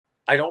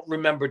I don't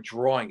remember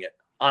drawing it,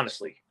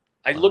 honestly.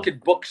 I look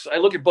at books. I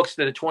look at books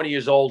that are 20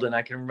 years old, and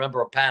I can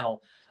remember a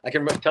panel. I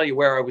can tell you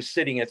where I was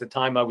sitting at the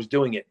time I was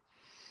doing it.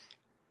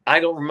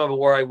 I don't remember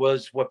where I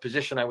was, what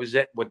position I was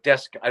at, what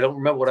desk. I don't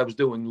remember what I was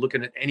doing,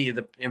 looking at any of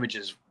the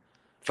images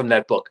from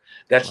that book.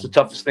 That's the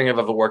toughest thing I've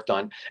ever worked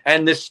on.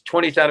 And this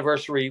 20th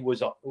anniversary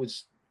was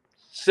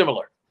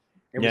similar.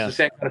 It was the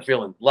same kind of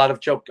feeling. A lot of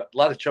choked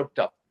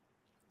up.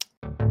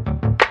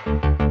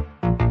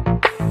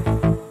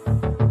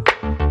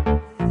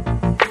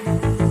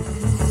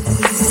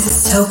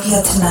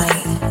 Topia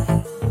Tonight.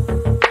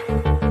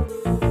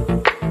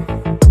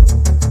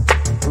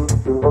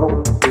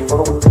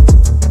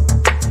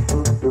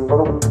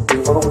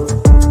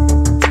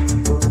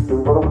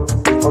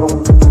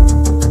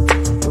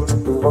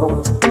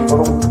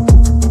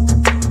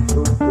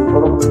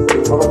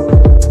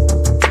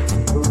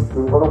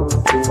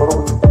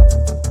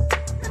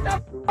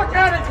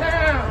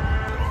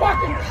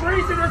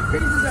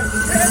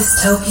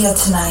 Dystopia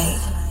Tonight.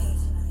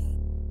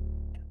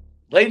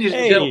 Ladies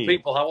and gentlemen,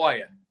 people, how are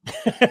you?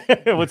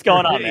 What's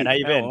going on, man? How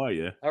you been? How are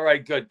you? All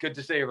right, good. Good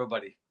to see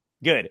everybody.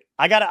 Good.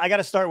 I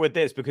gotta start with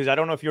this because I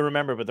don't know if you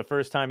remember, but the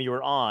first time you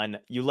were on,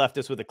 you left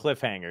us with a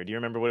cliffhanger. Do you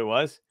remember what it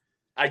was?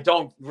 I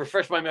don't.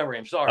 Refresh my memory.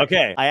 I'm sorry.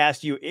 Okay. I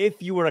asked you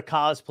if you were a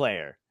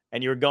cosplayer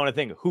and you were going to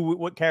think,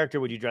 what character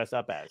would you dress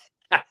up as?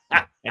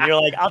 And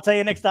you're like, I'll tell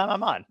you next time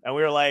I'm on. And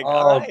we were like,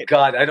 oh, right.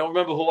 God. I don't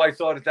remember who I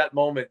thought at that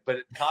moment, but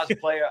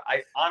cosplayer,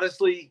 I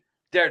honestly,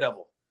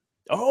 Daredevil.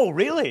 Oh,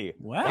 really?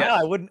 Wow. Yeah,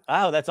 I wouldn't.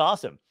 Oh, that's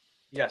awesome.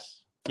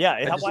 Yes.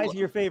 Yeah. Why is he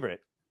your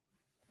favorite?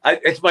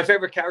 It's my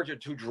favorite character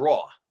to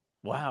draw.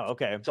 Wow.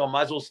 Okay. So I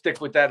might as well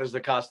stick with that as the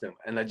costume.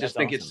 And I just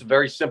think awesome. it's a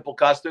very simple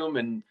costume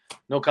and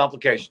no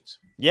complications.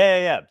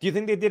 Yeah. Do you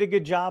think they did a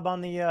good job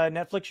on the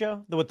Netflix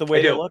show with the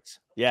way it looks?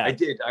 Yeah, I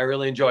did. I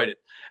really enjoyed it.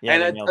 Yeah,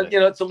 and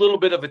it's a little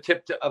bit of a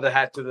tip of the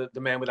hat to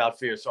the Man Without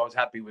Fear. So I was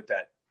happy with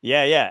that.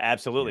 Yeah,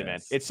 absolutely, man.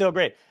 Yes. It's so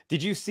great.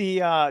 Did you see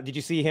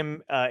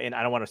him in,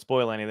 I don't want to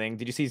spoil anything.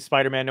 Did you see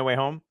Spider-Man No Way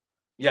Home?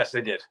 Yes,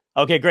 I did.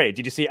 Okay, great.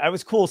 Did you see? I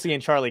was cool seeing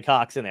Charlie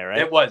Cox in there, right?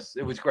 It was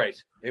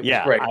great. It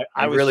was great.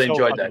 I was really so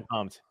enjoyed that.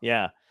 Pumped.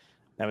 Yeah,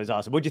 that was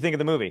awesome. What'd you think of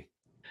the movie?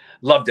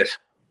 Loved it.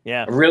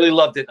 Yeah, I really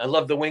loved it. I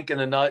loved the wink and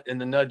the nut and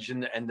the nudge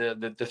and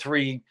the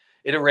three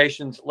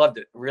iterations. Loved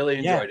it. Really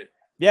enjoyed it.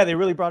 Yeah, they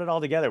really brought it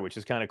all together, which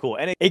is kind of cool.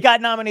 And it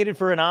got nominated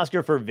for an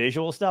Oscar for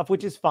visual stuff,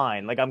 which is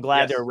fine. Like, I'm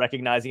glad they're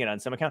recognizing it on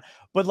some account.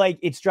 But, like,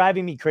 it's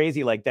driving me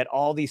crazy, like, that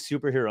all these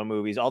superhero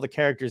movies, all the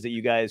characters that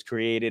you guys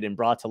created and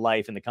brought to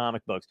life in the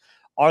comic books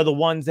are the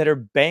ones that are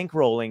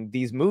bankrolling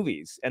these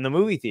movies and the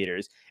movie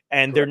theaters.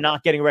 And they're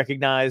not getting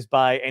recognized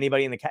by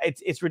anybody in the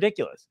it's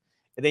ridiculous.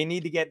 They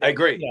need to get... I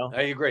agree.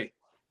 I agree.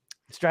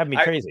 It's driving me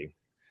crazy.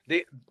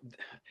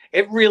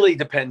 It really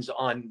depends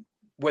on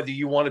whether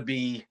you want to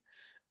be...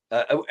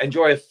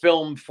 enjoy a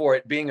film for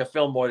it being a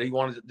film, or you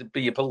want it to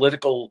be a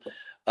political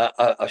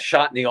a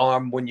shot in the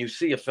arm when you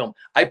see a film.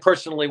 I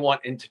personally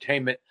want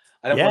entertainment.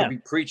 I don't want to be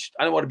preached.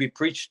 I don't want to be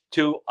preached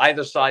to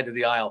either side of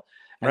the aisle,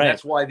 and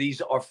that's why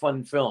these are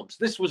fun films.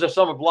 This was a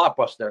summer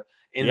blockbuster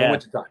in the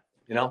wintertime,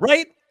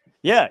 right?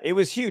 Yeah, it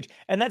was huge,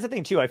 and that's the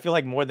thing too. I feel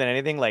like more than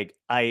anything, like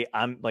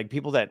I'm like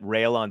people that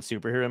rail on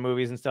superhero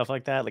movies and stuff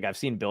like that. Like I've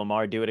seen Bill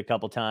Maher do it a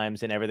couple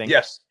times and everything.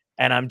 Yes.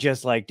 And I'm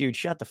just like, dude,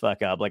 shut the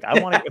fuck up. Like, I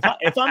want to,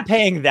 if I'm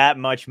paying that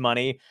much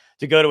money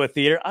to go to a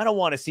theater, I don't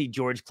want to see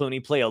George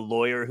Clooney play a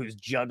lawyer who's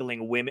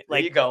juggling women.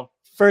 Like, there you go.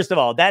 First of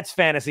all, that's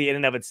fantasy in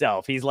and of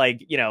itself. He's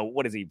like,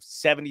 what is he,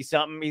 70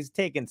 something? He's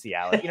taking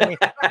Cialis. You know what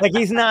I mean? Like,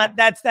 he's not,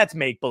 that's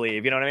make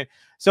believe. You know what I mean?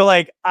 So,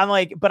 like, I'm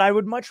like, but I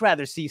would much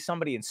rather see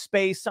somebody in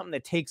space, something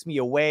that takes me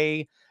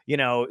away,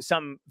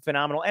 something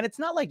phenomenal. And it's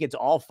not like it's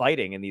all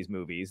fighting in these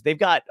movies. They've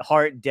got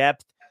heart,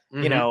 depth.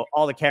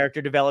 All the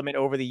character development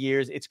over the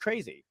years. It's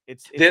crazy.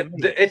 It's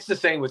the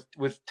same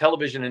with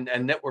television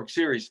and network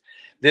series.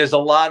 There's a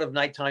lot of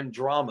nighttime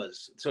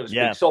dramas, so to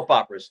speak, soap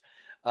operas,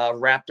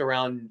 wrapped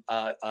around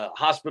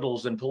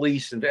hospitals and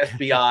police and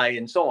FBI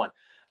and so on.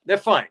 They're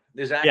fine.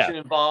 There's action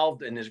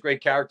involved and there's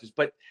great characters,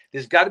 but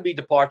there's got to be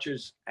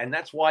departures. And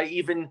that's why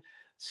even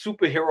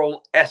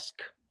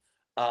superhero-esque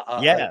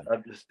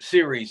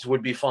series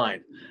would be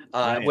fine.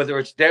 Whether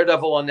it's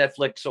Daredevil on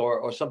Netflix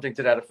or something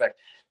to that effect.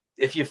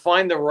 If you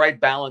find the right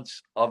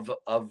balance of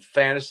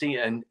fantasy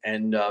and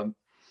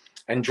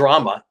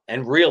drama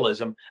and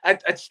realism,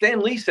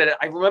 Stan Lee said it.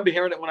 I remember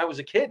hearing it when I was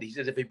a kid. He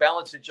says, if you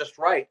balance it just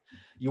right,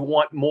 you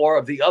want more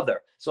of the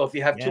other. So if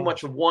you have too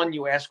much of one,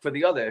 you ask for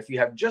the other. If you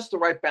have just the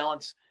right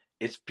balance,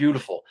 it's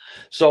beautiful.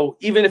 So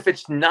even if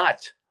it's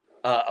not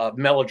a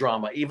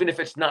melodrama, even if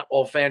it's not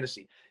all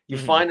fantasy, you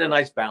find a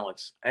nice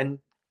balance, and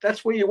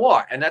that's where you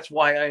are. And that's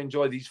why I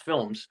enjoy these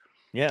films.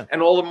 Yeah.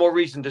 And all the more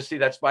reason to see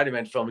that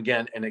Spider-Man film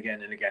again and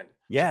again and again.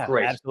 Yeah,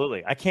 great.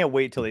 Absolutely. I can't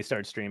wait till they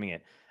start streaming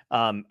it.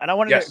 And I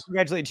wanted to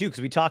congratulate you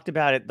because we talked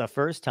about it the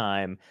first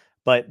time,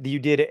 but you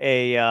did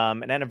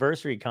an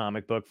anniversary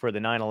comic book for the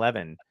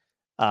 9/11.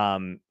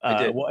 I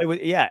did. Well,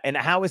 and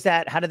how was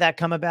that? How did that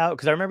come about?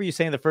 Because I remember you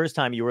saying the first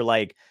time you were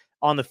like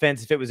on the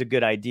fence if it was a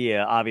good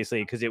idea,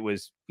 obviously, because it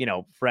was,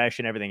 fresh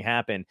and everything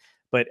happened.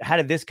 But how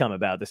did this come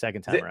about the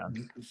second time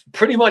around?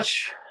 Pretty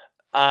much,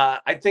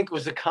 I think it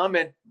was a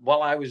comment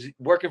while I was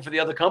working for the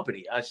other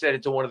company. I said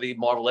it to one of the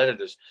Marvel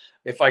editors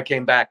if I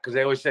came back, because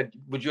they always said,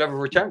 "Would you ever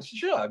return?" I said,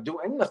 "Sure, I'm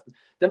doing nothing.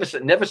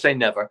 Never say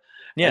never."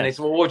 Yeah. And they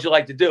said, "Well, what would you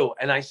like to do?"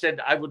 And I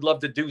said, "I would love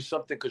to do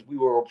something," because we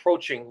were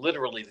approaching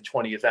literally the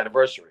 20th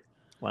anniversary.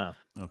 Wow.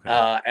 Okay.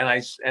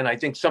 And I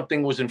think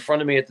something was in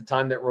front of me at the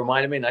time that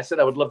reminded me, and I said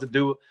I would love to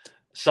do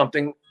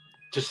something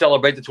to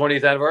celebrate the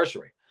 20th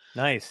anniversary.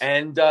 Nice.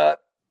 And the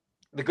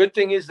good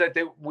thing is that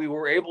we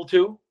were able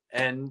to,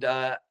 and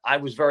I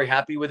was very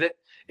happy with it.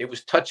 It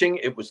was touching.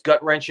 It was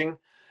gut wrenching.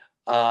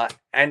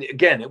 And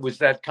again, it was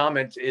that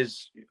comment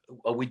is,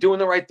 are we doing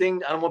the right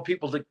thing? I don't want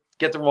people to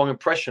get the wrong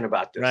impression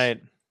about this.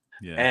 Right.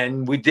 Yeah.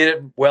 And we did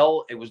it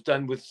well. It was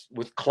done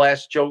with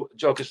class. Joe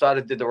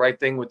Quesada did the right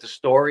thing with the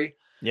story.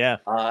 Yeah.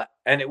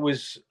 And it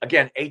was,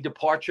 again, a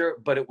departure,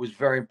 but it was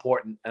very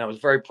important. And I was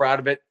very proud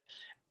of it.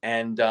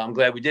 And I'm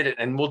glad we did it.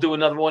 And we'll do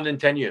another one in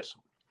 10 years.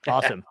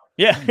 Awesome.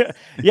 Yeah.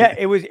 Yeah.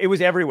 It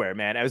was everywhere,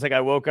 man. I was like,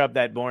 I woke up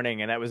that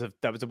morning and that was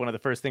one of the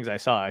first things I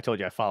saw. I told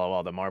you I follow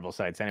all the Marvel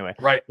sites anyway.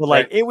 Right. But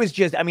like, it was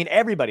just, I mean,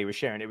 everybody was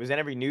sharing. It was in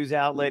every news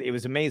outlet. It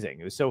was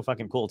amazing. It was so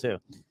fucking cool too.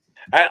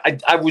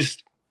 I was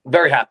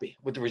very happy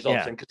with the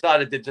results, Yeah. and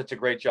Quesada did such a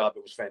great job.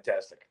 It was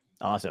fantastic.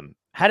 Awesome.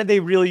 How did they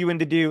reel you in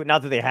to do,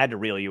 not that they had to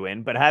reel you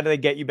in, but how did they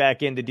get you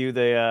back in to do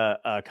the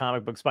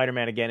comic book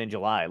Spider-Man again in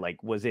July?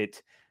 Like, was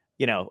it,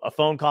 a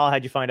phone call?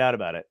 How'd you find out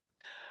about it?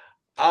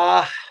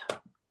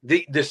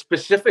 The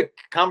specific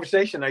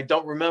conversation, I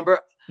don't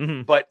remember,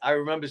 but I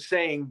remember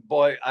saying,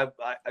 boy,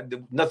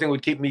 nothing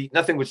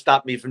would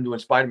stop me from doing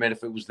Spider-Man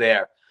if it was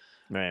there.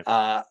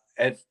 Right.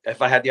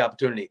 If I had the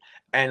opportunity.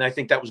 And I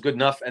think that was good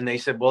enough. And they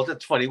said, well,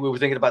 that's funny. We were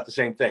thinking about the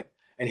same thing.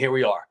 And here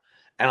we are.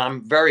 And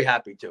I'm very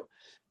happy to.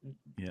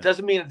 Yeah.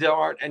 Doesn't mean that there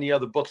aren't any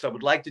other books I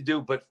would like to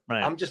do, but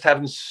I'm just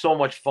having so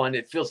much fun.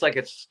 It feels like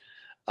it's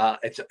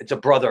a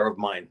brother of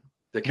mine,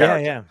 the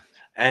character. Yeah.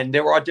 And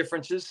there are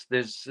differences.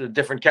 There's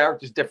different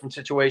characters, different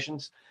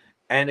situations.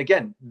 And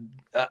again,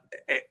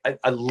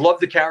 I love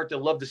the character,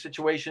 love the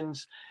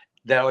situations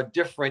that are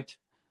different.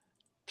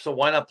 So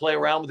why not play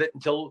around with it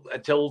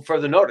until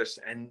further notice?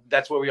 And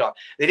that's where we are.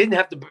 They didn't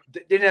have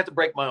to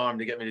break my arm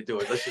to get me to do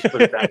it. Let's just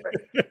put it that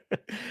way.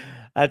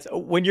 That's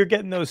when you're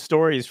getting those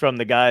stories from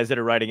the guys that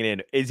are writing it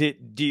in. Is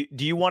it do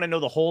you want to know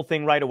the whole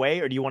thing right away,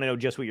 or do you want to know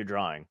just what you're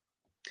drawing?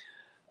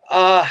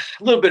 A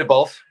little bit of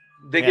both.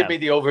 They give me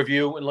the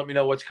overview and let me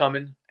know what's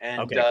coming,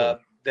 and cool.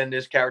 Then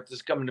there's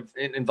characters coming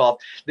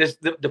involved.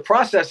 The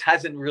process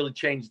hasn't really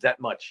changed that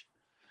much.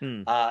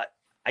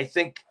 I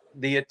think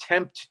the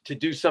attempt to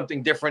do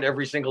something different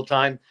every single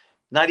time,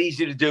 not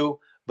easy to do,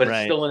 but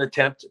it's still an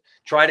attempt.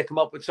 Try to come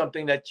up with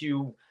something that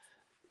you,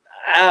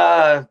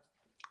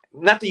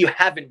 not that you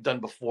haven't done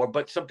before,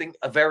 but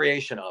a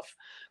variation of.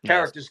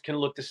 Characters can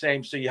look the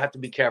same, so you have to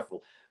be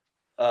careful.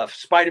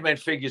 Spider-Man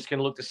figures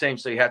can look the same,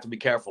 so you have to be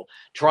careful.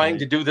 Trying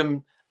to do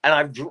them, and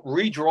I've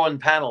redrawn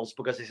panels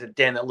because I said,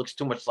 Dan, that looks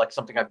too much like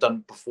something I've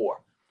done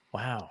before.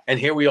 Wow. And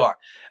here we are.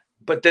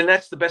 But then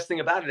that's the best thing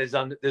about it is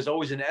there's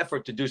always an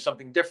effort to do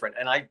something different.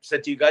 And I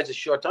said to you guys a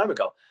short time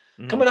ago,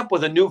 coming up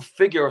with a new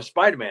figure of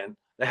Spider-Man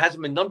that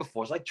hasn't been done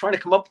before. It's like trying to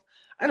come up,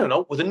 I don't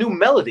know, with a new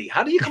melody.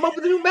 How do you come up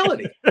with a new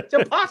melody? It's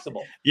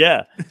impossible.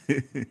 Yeah.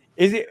 Do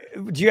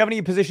you have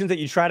any positions that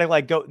you try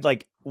to go,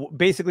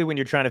 basically when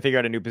you're trying to figure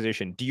out a new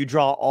position, do you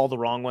draw all the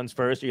wrong ones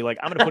first? Or you're like,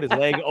 I'm going to put his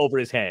leg over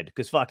his head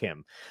because fuck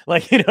him.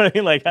 Like, you know what I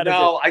mean?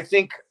 I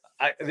think,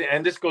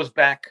 and this goes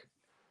back,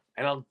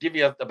 and I'll give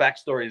you a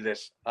backstory to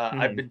this.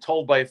 I've been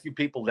told by a few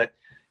people that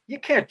you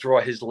can't draw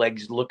his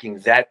legs looking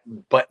that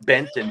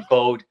bent and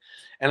bowed.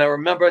 And I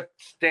remember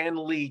Stan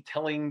Lee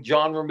telling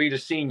John Romita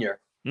Sr.,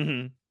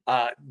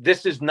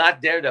 this is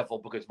not Daredevil,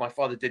 because my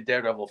father did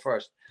Daredevil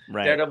first.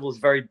 Right. Daredevil is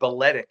very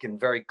balletic and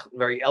very,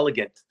 very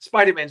elegant.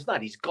 Spider-Man's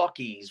not. He's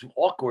gawky. He's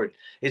awkward.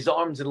 His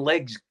arms and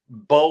legs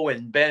bow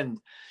and bend.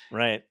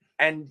 Right.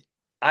 And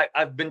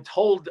I've been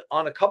told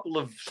on a couple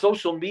of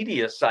social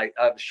media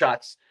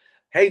shots,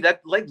 hey,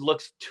 that leg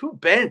looks too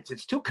bent.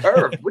 It's too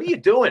curved. What are you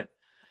doing?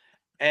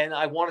 And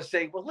I want to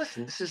say, well,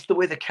 listen, this is the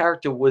way the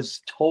character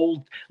was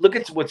told. Look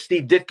at what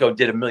Steve Ditko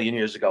did a million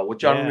years ago, what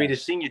John Romita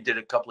Sr. did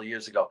a couple of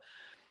years ago.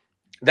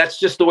 That's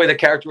just the way the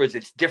character is.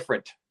 It's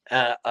different.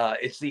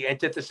 It's the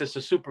antithesis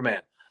of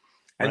Superman.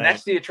 And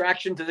that's the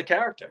attraction to the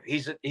character.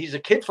 He's a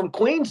kid from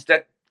Queens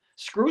that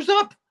screws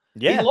up.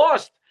 Yeah. He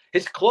lost.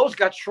 His clothes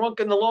got shrunk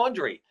in the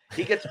laundry.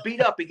 He gets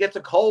beat up. He gets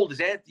a cold. His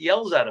aunt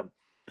yells at him.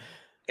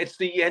 It's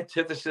the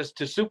antithesis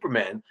to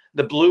Superman.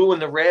 The blue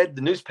and the red,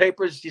 the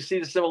newspapers, you see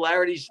the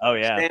similarities. Oh,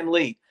 yeah. Stan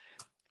Lee.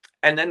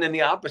 And then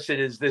the opposite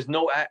is there's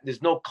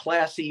no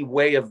classy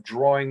way of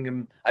drawing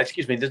him.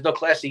 There's no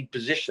classy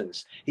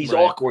positions. He's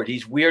awkward.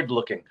 He's weird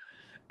looking.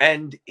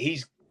 And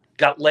he's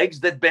got legs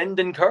that bend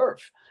and curve.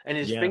 And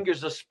his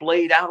fingers are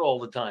splayed out all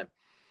the time.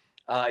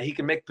 He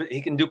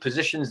can do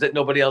positions that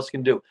nobody else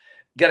can do.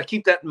 Got to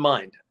keep that in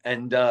mind.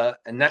 And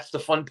that's the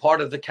fun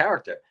part of the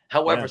character.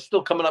 However,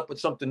 still coming up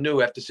with something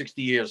new after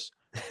 60 years.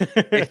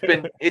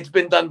 It's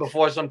been done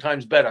before,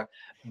 sometimes better.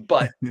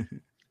 But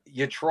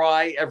you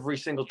try every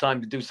single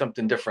time to do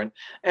something different,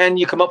 and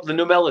you come up with a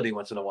new melody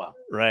once in a while.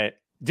 Right.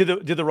 Do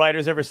the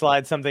writers ever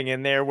slide something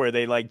in there where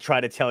they like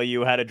try to tell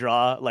you how to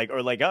draw, like,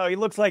 or like, oh, he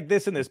looks like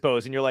this in this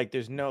pose, and you're like,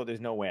 there's no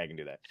way I can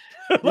do that.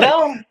 Like,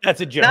 No,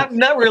 that's a joke.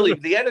 not really.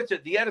 The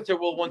editor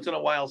will once in a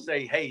while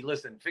say, hey,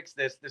 listen, fix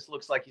this. This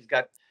looks like he's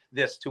got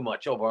this too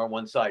much over on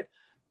one side.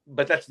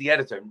 But that's the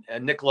editor.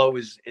 And Nick Lowe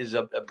is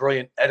a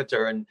brilliant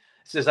editor and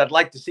says, I'd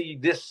like to see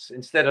this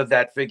instead of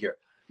that figure.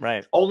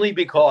 Right. Only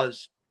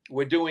because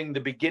we're doing the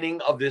beginning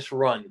of this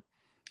run,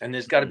 and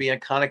there's got to be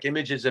iconic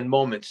images and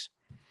moments.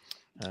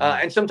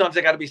 And sometimes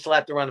they got to be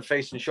slapped around the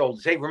face and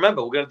shoulders. Hey,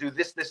 remember, we're going to do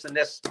this, this, and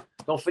this.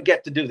 Don't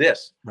forget to do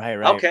this. Right.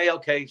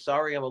 Okay.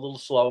 Sorry, I'm a little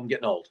slow. I'm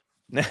getting old.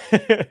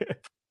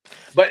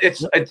 But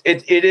it's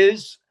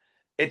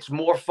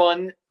more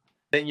fun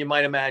than you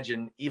might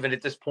imagine, even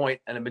at this point.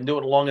 And I've been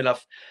doing it long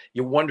enough.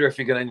 You wonder if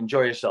you're going to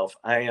enjoy yourself.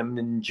 I am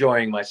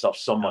enjoying myself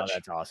so much.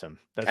 That's awesome.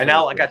 That's and really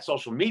now cool. I got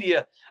social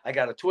media. I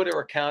got a Twitter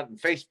account and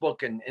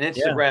Facebook and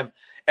Instagram.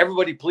 Yeah.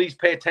 Everybody, please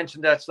pay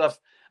attention to that stuff.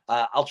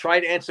 I'll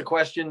try to answer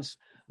questions.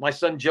 My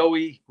son,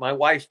 Joey, my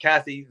wife,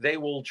 Kathy, they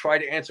will try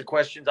to answer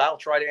questions. I'll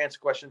try to answer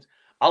questions.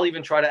 I'll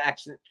even try to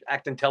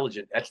act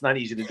intelligent. That's not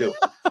easy to do.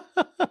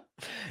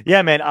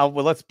 Yeah, man.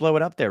 Well, let's blow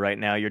it up there right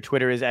now. Your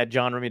Twitter is at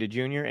John Romita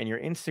Jr. and your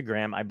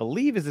Instagram, I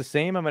believe, is the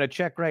same. I'm going to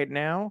check right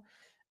now.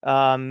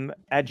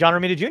 At John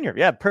Romita Jr.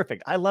 Yeah,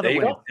 perfect. I love it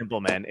when it's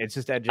simple, man. It's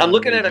just at John I'm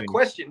looking Romita at a Jr.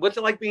 question. What's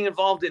it like being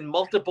involved in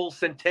multiple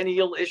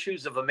centennial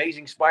issues of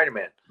Amazing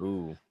Spider-Man?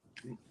 Ooh.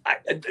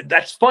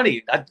 That's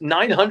funny.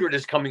 900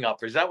 is coming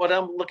up. Is that what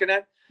I'm looking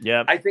at?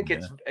 Yeah. I think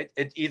it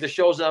either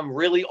shows I'm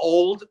really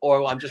old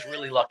or I'm just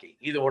really lucky.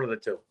 Either one of the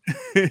two.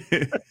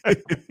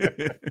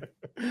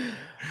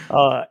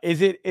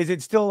 Is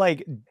it still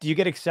like, do you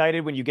get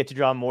excited when you get to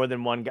draw more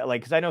than one guy? Like,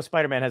 because I know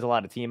Spider-Man has a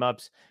lot of team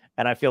ups,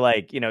 and I feel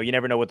like, you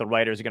never know what the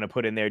writers are going to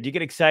put in there. Do you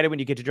get excited when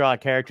you get to draw a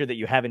character that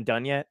you haven't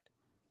done yet?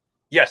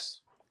 Yes.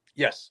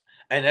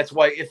 And that's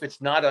why if it's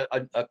not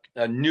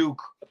a new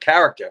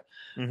character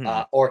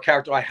or a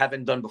character I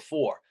haven't done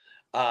before,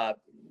 I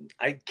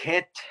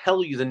can't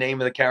tell you the name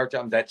of the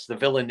character that's the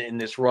villain in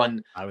this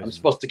run. I'm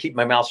supposed to keep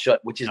my mouth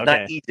shut, which is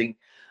not easy.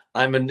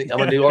 I'm a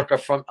New Yorker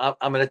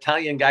I'm an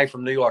Italian guy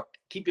from New York.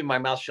 Keeping my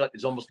mouth shut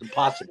is almost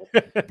impossible.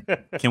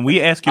 Can we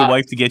ask your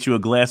wife to get you a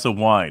glass of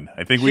wine?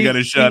 I think we got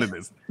a shot at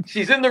this.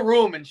 She's in the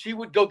room and she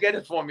would go get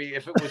it for me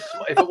if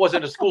it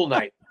wasn't a school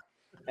night.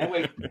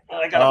 Anyway,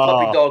 I got a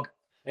puppy dog.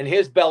 And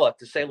here's Bella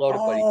to say hello to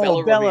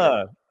buddy.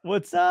 Bella,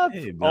 what's up?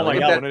 Hey, oh my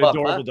God, what an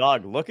adorable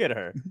dog. Look at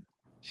her.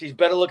 She's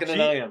better looking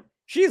than I am.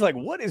 She's like,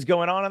 what is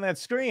going on that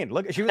screen?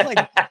 Look, she was like,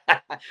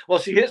 well,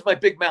 she hears my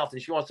big mouth and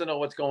she wants to know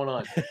what's going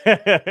on.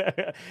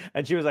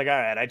 And she was like, all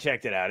right, I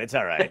checked it out. It's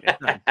all right.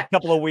 A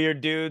couple of weird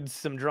dudes,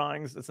 some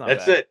drawings. That's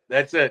bad.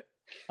 That's it.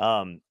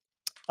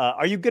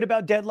 Are you good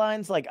about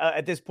deadlines? Like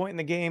at this point in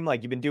the game,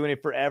 like you've been doing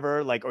it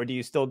forever, like, or do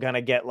you still kind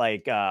of get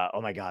like,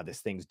 oh my God, this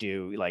thing's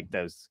due, like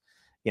those,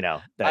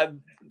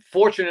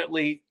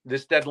 Fortunately,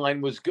 this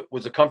deadline was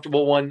a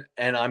comfortable one,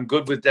 and I'm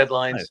good with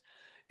deadlines. Nice.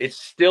 It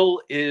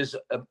still is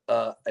an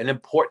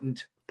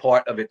important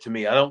part of it to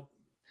me. I don't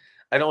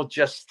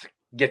just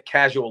get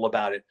casual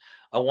about it.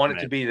 I want it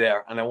to be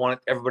there, and I want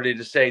everybody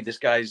to say this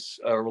guy's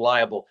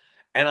reliable,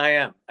 and I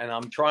am, and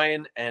I'm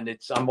trying. And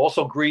I'm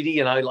also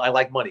greedy, and I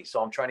like money,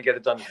 so I'm trying to get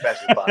it done as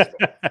fast as possible.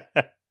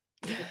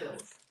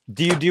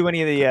 Do you do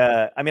any of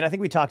the I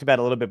think we talked about it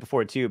a little bit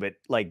before too, but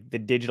like the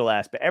digital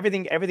aspect,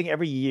 everything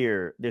every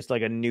year there's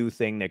like a new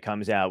thing that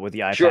comes out with the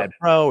iPad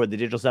Pro or the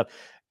digital stuff.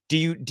 Do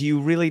you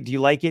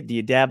like it? Do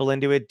you dabble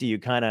into it? Do you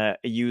kind of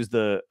use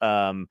the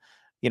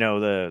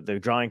the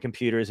drawing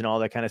computers and all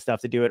that kind of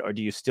stuff to do it, or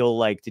do you still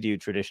like to do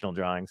traditional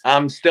drawings?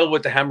 I'm still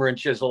with the hammer and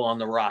chisel on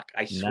the rock.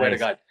 I swear to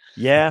God.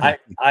 Yeah.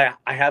 I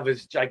have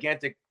this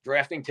gigantic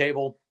drafting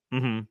table.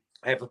 Mm-hmm.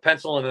 I have a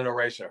pencil and an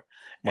eraser.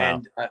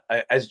 Wow.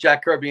 And as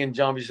Jack Kirby and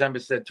John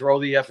Buscema said, throw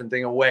the effing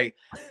thing away.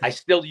 I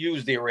still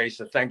use the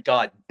eraser, thank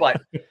God.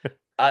 But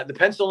the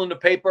pencil and the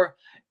paper,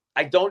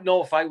 I don't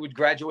know if I would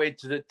graduate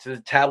to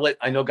the tablet.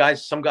 I know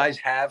some guys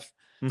have.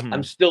 Mm-hmm.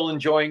 I'm still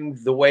enjoying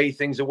the way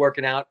things are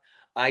working out.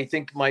 I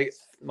think my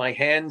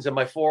hands and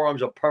my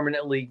forearms are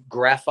permanently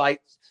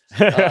graphite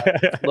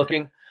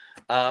looking.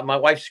 My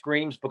wife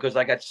screams because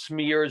I got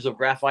smears of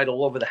graphite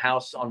all over the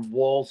house on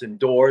walls and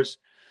doors.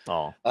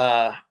 Oh.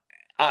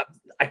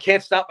 I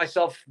can't stop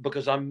myself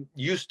because I'm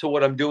used to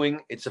what I'm doing.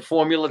 It's a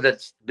formula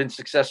that's been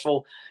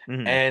successful,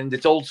 and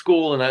it's old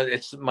school, and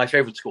it's my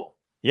favorite school.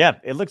 Yeah,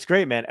 it looks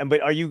great, man. But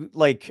are you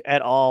like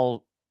at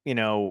all,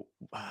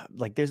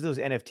 like there's those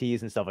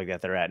NFTs and stuff like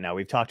that are at now.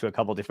 We've talked to a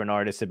couple different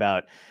artists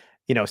about,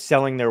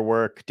 selling their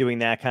work, doing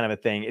that kind of a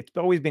thing. It's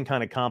always been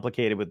kind of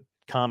complicated with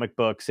comic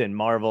books and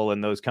Marvel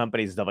and those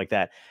companies and stuff like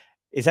that.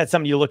 Is that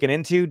something you're looking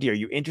into? Are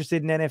you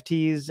interested in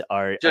NFTs?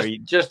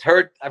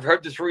 I've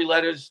heard the 3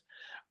 letters.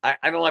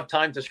 I don't have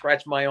time to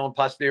scratch my own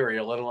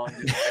posterior, let alone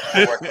do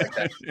extra work like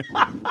that.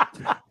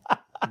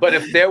 But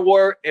if there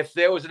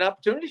was an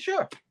opportunity,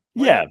 sure.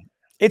 Yeah.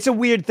 It's a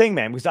weird thing,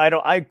 man, because I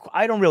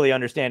don't really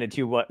understand it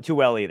too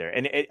well either.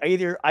 And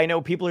either I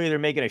know people are either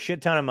making a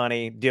shit ton of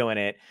money doing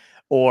it,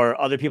 or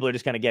other people are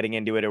just kind of getting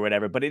into it or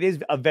whatever. But it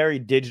is a very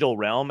digital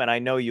realm, and I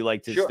know you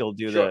like to still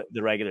do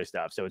the regular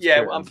stuff. So it's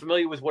I'm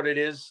familiar with what it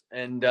is,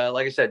 and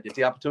like I said, if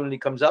the opportunity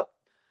comes up,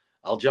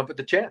 I'll jump at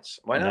the chance.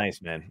 Why not?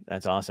 Nice, man.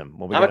 That's awesome.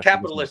 Well, I'm a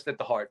capitalist at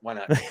the heart. Why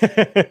not?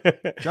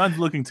 John's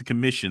looking to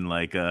commission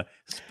like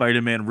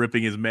Spider-Man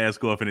ripping his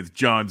mask off and it's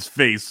John's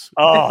face.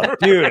 Oh,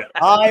 dude,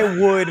 I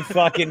would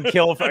fucking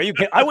kill for you.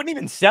 I wouldn't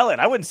even sell it.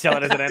 I wouldn't sell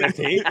it as an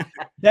NFT.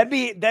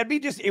 That'd be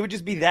just, it would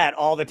just be that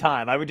all the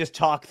time. I would just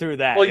talk through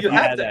that. Well, you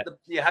have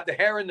the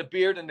hair and the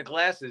beard and the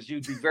glasses.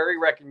 You'd be very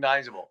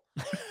recognizable.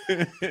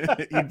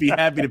 You'd be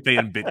happy to pay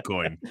in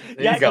Bitcoin.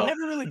 Yeah, you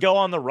never really go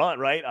on the run,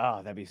 right?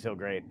 Oh, that'd be so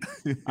great.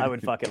 I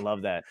would fucking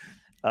love that.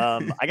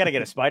 I gotta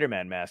get a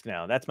Spider-Man mask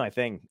now. That's my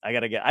thing.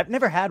 I've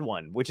never had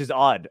one, which is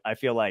odd. I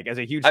feel like as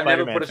a huge I've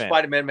Spider-Man never put a fan.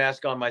 Spider-Man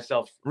mask on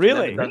myself.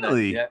 Really?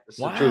 Really? Yeah,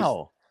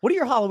 wow. What are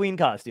your Halloween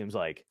costumes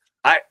like?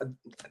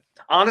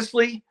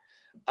 Honestly,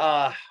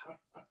 I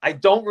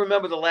don't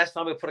remember the last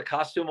time I put a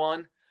costume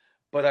on,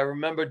 but I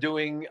remember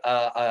doing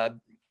a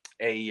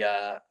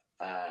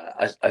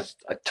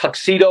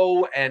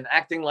tuxedo and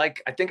acting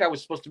like I think I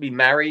was supposed to be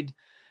married,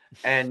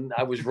 and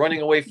I was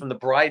running away from the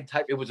bride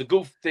type. It was a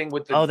goof thing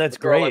with the, that's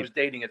the girl great. I was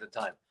dating at the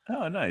time.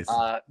 Oh, nice.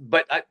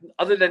 But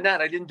other than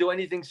that, I didn't do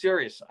anything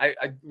serious. I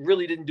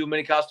really didn't do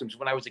many costumes.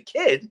 When I was a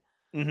kid,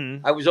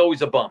 I was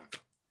always a bum.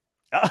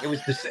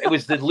 It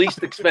was the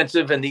least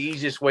expensive and the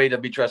easiest way to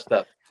be dressed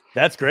up.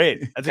 That's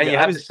great. That's and you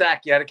have the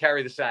sack. You had to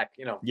carry the sack.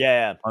 You know.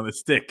 Yeah. On the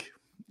stick.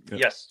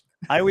 Yes.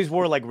 I always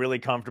wore like really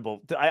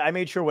comfortable. I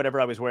made sure whatever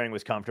I was wearing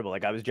was comfortable.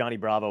 Like I was Johnny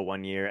Bravo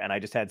one year, and I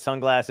just had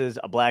sunglasses,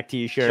 a black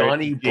T-shirt.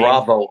 Johnny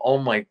Bravo. Oh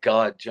my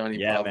God, Johnny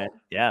Bravo. Man.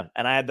 Yeah,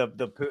 and I had I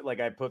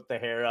put the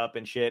hair up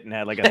and shit, and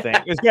had like a thing.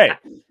 It was great.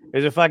 It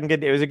was a fucking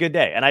good. It was a good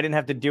day, and I didn't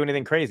have to do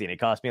anything crazy, and it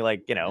cost me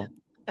like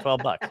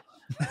 $12.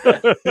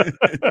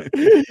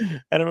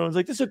 And everyone's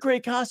like, "This is a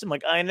great costume."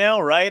 Like, I know,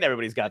 right?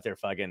 Everybody's got their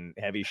fucking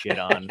heavy shit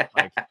on.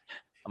 Like,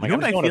 you know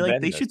what I feel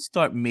like? They should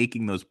start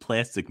making those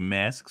plastic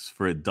masks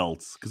for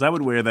adults, because I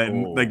would wear that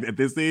like at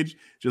this age,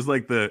 just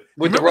like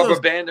with the rubber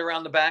band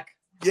around the back.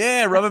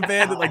 Yeah, rubber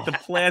band and like the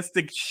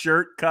plastic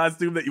shirt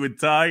costume that you would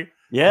tie.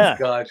 Yeah,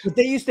 oh, God. But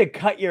they used to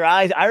cut your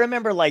eyes. I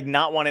remember like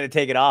not wanting to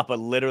take it off, but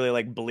literally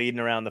like bleeding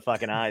around the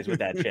fucking eyes with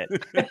that shit.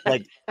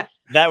 Like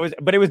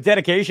but it was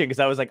dedication, because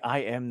I was like,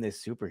 I am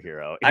this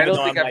superhero. I don't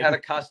think I've had a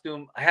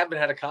costume. I haven't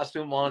had a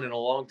costume on in a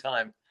long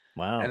time.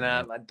 Wow. And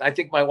I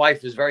think my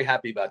wife is very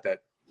happy about that.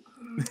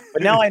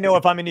 But now I know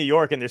if I'm in New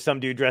York and there's some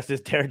dude dressed as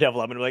Daredevil,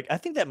 I'm gonna be like, I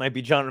think that might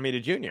be John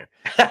Romita Jr.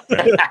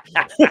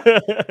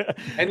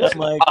 And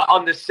listen,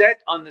 on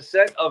the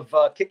set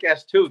of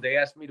Kick-Ass 2, they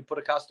asked me to put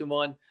a costume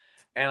on,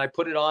 and I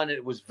put it on. And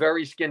it was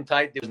very skin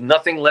tight. There was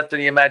nothing left of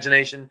the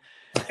imagination,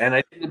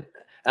 and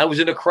I was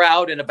in a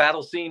crowd in a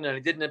battle scene, and I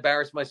didn't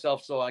embarrass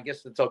myself, so I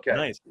guess it's okay.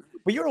 Nice.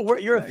 But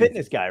you're a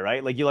fitness guy,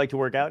 right? Like you like to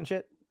work out and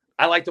shit.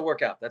 I like to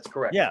work out. That's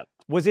correct. Yeah.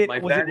 Was it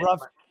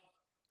rough?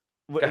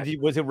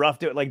 Was it rough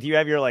to do you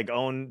have your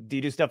do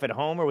you do stuff at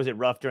home, or was it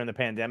rough during the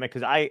pandemic?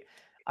 Because I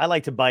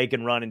like to bike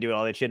and run and do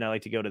all that shit, and I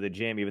like to go to the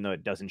gym even though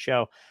it doesn't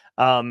show.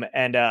 But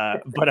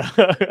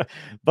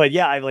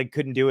yeah, I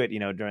couldn't do it,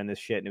 during this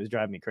shit, and it was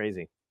driving me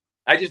crazy.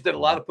 I just did a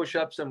lot of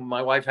push-ups, and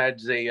my wife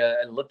had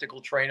an elliptical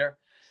trainer.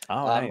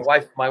 Oh,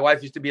 nice. My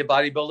wife used to be a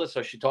bodybuilder,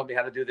 so she taught me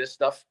how to do this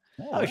stuff.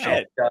 Oh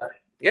shit.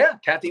 Yeah,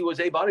 Kathy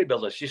was a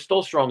bodybuilder. She's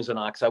still strong as an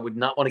ox. I would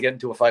not want to get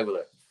into a fight with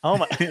her. Oh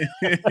my!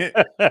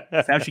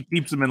 That's how she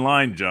keeps them in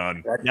line,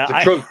 John. That's the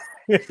truth.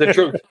 It's the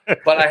truth.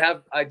 But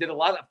I did a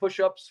lot of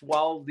push-ups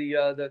while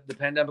the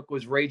pandemic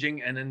was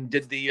raging, and then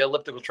did the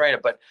elliptical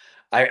trainer. But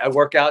I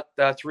work out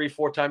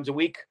 3-4 times a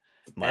week.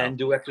 Wow. And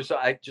do exercise.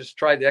 I just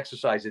try to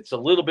exercise. It's a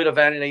little bit of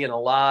vanity and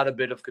a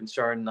bit of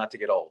concern not to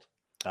get old.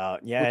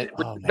 Yeah,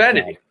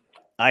 vanity.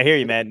 I hear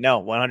you, man.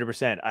 No,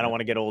 100%. I don't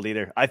want to get old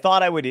either. I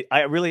thought I would.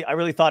 I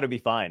really thought it'd be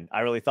fine. I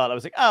really thought I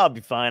was like, oh, I'll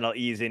be fine. I'll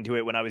ease into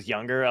it. When I was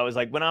younger, I was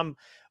like, when I'm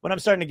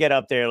starting to get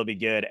up there, it'll be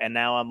good. And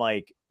now I'm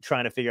like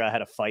trying to figure out how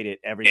to fight it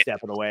every step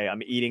of the way.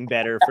 I'm eating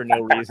better for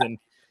no reason.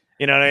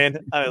 You know what I mean?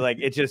 I was like,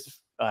 it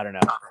just, I don't know.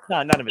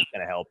 No, none of it's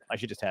gonna help. I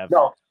should just have.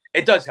 No,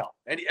 it does help.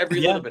 Every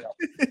little bit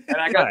helps. And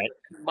I got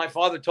my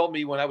father told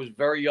me when I was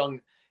very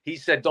young. He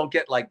said, "Don't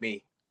get like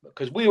me,"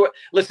 because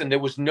there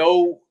was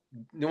no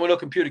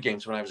computer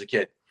games when I was a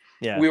kid.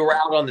 Yeah. We were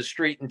out on the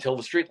street until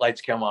the street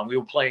lights came on. We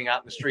were playing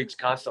out in the streets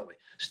constantly,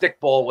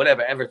 stickball,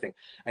 whatever, everything.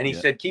 And he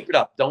said, "Keep it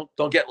up.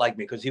 Don't get like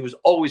me," because he was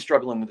always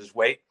struggling with his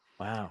weight.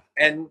 Wow.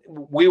 And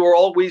we were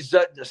always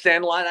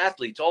stand-line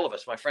athletes, all of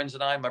us, my friends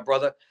and I, my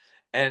brother.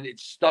 And it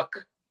stuck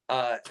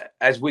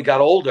as we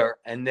got older,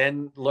 and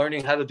then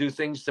learning how to do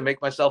things to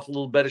make myself a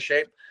little better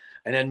shape.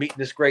 And then meeting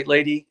this great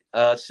lady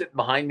sitting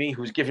behind me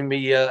who's giving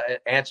me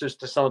answers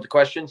to some of the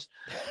questions.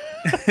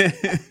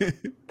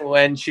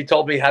 When she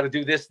told me how to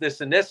do this,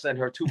 and this, and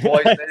her two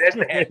boys.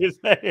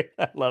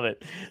 I love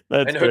it.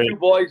 That's and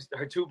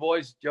her two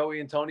boys,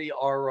 Joey and Tony,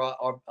 are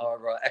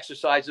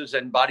exercisers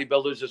and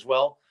bodybuilders as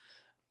well.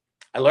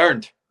 I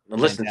learned.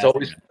 And listen, it's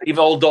always, even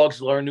old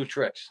dogs learn new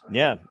tricks.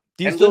 Yeah.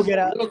 Do you and still get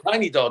out? Little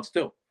tiny dogs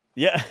too.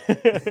 Yeah.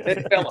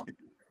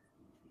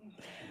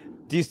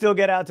 Do you still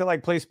get out to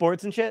like play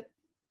sports and shit?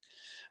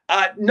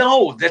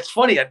 No, that's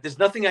funny. There's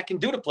nothing I can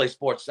do to play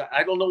sports.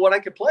 I don't know what I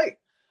could play.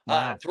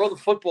 Wow. Throw the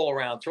football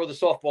around, throw the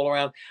softball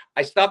around.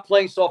 I stopped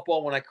playing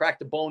softball when I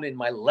cracked a bone in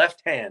my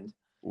left hand.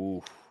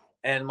 Oof.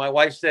 And my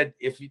wife said,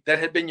 if that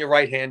had been your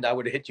right hand, I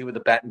would have hit you with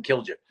a bat and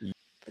killed you.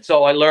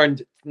 So I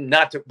learned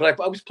not to, but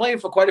I was playing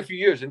for quite a few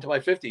years into my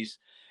 50s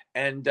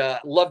and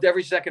loved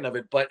every second of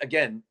it. But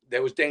again,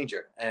 there was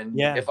danger. And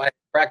if I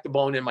cracked the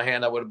bone in my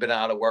hand, I would have been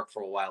out of work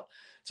for a while.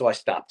 So I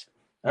stopped.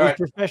 Was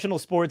professional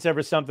sports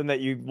ever something that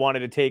you wanted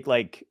to take,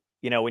 like,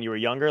 you know, when you were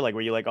younger? Like,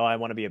 were you like, oh, I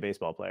want to be a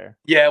baseball player?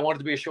 Yeah, I wanted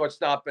to be a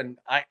shortstop. And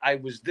I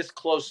was this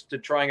close to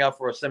trying out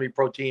for a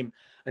semi-pro team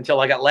until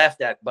I got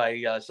laughed at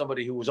by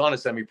somebody who was on a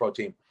semi-pro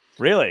team.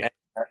 Really? And,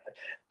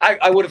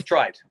 I would have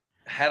tried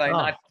had I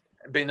not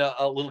been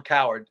a little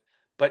coward.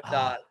 But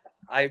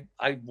I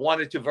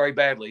wanted to very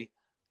badly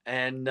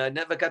and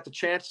never got the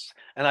chance.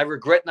 And I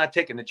regret not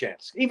taking the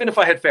chance. Even if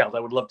I had failed,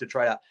 I would love to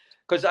try out.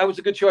 Because I was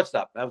a good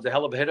shortstop. I was a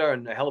hell of a hitter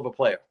and a hell of a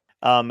player.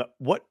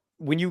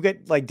 When you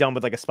get like done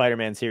with like a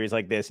Spider-Man series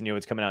like this and you know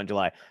it's coming out in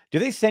July, do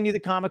they send you the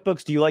comic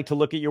books? Do you like to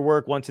look at your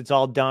work once it's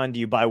all done? Do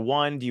you buy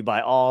one? Do you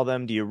buy all of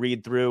them? Do you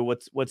read through?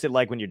 What's it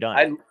like when you're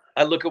done?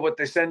 I look at what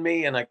they send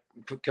me and I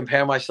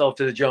compare myself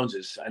to the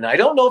Joneses. And I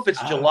don't know if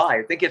it's July.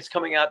 I think it's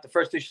coming out. The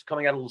first issue is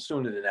coming out a little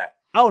sooner than that.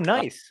 Oh,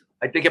 nice.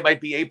 I think it might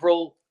be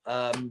April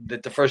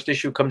that the first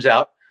issue comes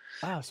out.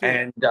 Wow, sweet.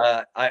 And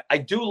I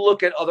do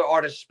look at other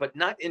artists, but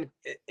not in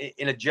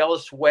a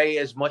jealous way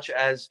as much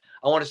as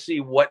I want to see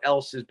what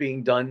else is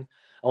being done.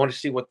 I want to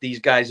see what these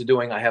guys are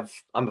doing.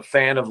 I'm a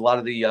fan of a lot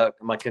of the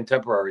my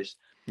contemporaries.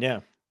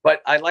 Yeah.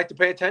 But I like to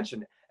pay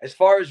attention. As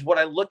far as what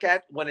I look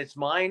at when it's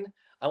mine,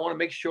 I want to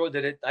make sure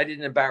that I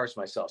didn't embarrass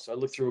myself. So I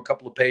look through a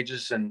couple of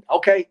pages and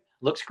okay,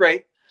 looks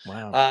great.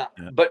 Wow.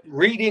 But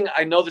reading,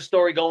 I know the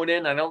story going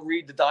in. I don't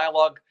read the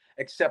dialogue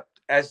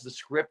except as the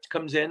script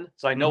comes in.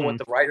 So I know what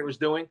the writer is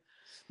doing.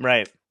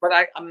 Right. But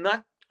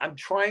I'm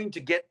trying to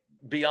get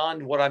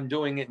beyond what I'm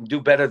doing and do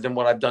better than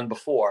what I've done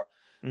before.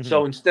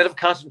 So instead of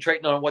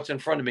concentrating on what's in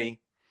front of me,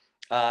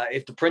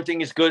 if the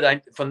printing is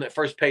good, from the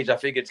first page, I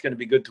figure it's going to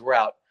be good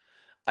throughout.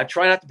 I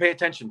try not to pay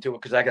attention to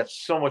it because I have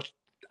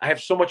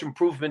so much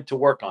improvement to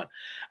work on.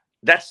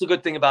 That's the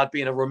good thing about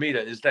being a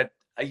Romita is that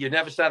you're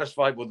never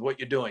satisfied with what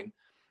you're doing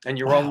and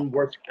your own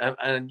worst,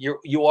 and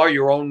you are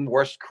your own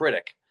worst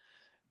critic.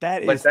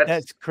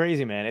 That's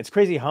crazy, man. It's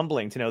crazy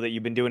humbling to know that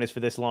you've been doing this for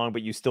this long,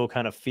 but you still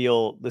kind of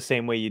feel the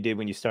same way you did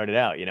when you started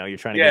out. You know, you're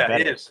trying to get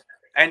better. It is.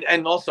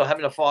 And also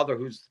having a father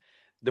who's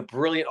the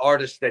brilliant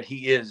artist that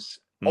he is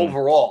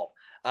overall.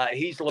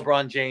 He's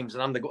LeBron James,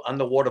 and I'm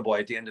the water boy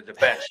at the end of the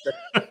bench.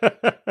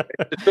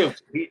 The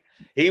truth.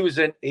 He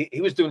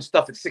was doing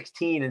stuff at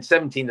 16 and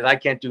 17 that I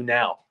can't do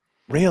now.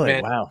 Really?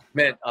 Man, wow.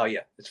 Man, oh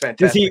yeah, it's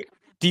fantastic.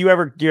 Do you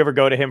ever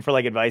go to him for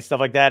like advice,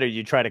 stuff like that, or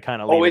you try to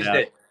kind of leave always it out?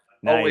 did.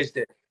 Nice. Always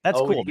did. That's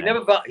cool.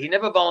 He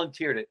never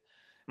volunteered it.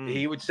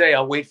 He would say,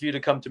 "I'll wait for you to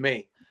come to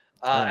me,"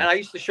 and I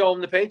used to show him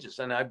the pages,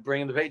 and I'd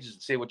bring him the pages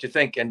and see what you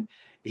think. And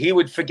he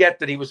would forget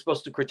that he was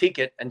supposed to critique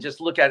it and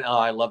just look at it. Oh,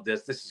 I love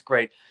this. This is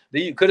great.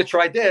 You could have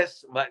tried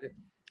this,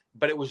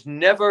 but it was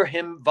never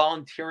him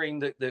volunteering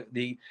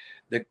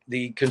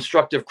the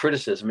constructive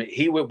criticism.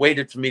 He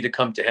waited for me to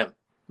come to him.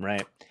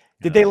 Right.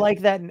 Did they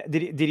like that?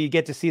 Did he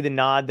get to see the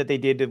nod that they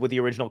did with the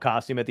original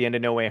costume at the end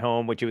of No Way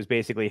Home, which was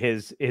basically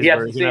his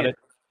version of it?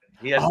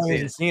 He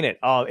hasn't seen it.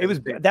 Oh,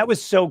 that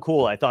was so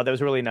cool. I thought that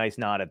was a really nice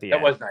nod at the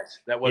end. That was nice.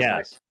 That was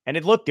nice. And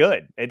it looked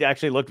good. It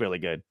actually looked really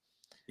good.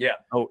 Yeah.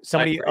 Oh,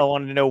 somebody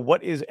wanted to know,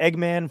 what is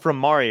Eggman from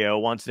Mario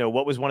wants to know,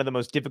 what was one of the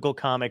most difficult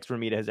comics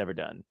Romita has ever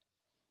done?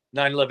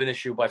 9/11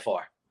 issue by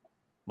far.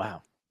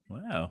 Wow.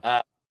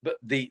 But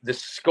the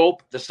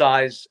scope, the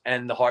size,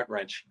 and the heart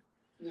wrench.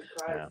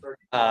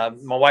 My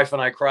wife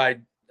and I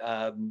cried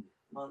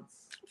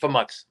for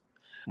months.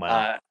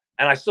 Wow.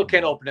 And I still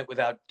can't open it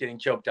without getting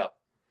choked up.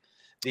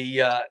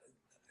 We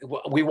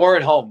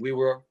weren't home. We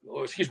were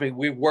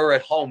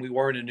at home. We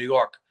weren't in New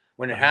York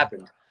when it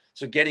happened.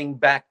 So getting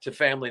back to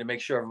family to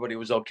make sure everybody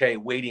was okay,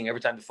 waiting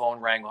every time the phone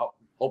rang,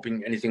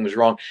 hoping anything was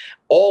wrong,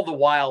 all the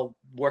while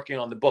working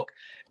on the book.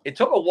 It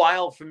took a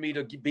while for me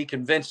to be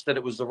convinced that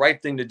it was the right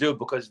thing to do,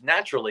 because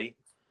naturally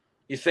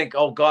you think,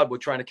 oh God, we're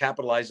trying to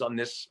capitalize on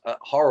this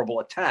horrible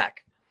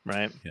attack.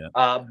 Right.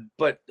 Yeah.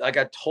 But I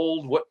got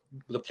told what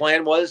the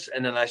plan was,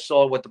 and then I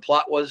saw what the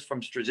plot was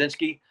from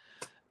Straczynski.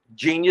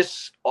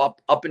 Genius,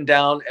 up and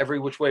down, every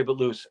which way but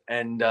loose.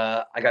 And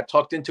I got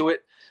talked into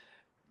it.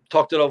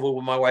 Talked it over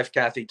with my wife,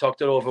 Kathy,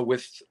 talked it over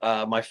with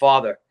my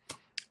father.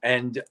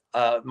 And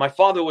my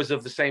father was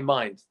of the same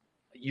mind.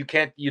 You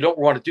don't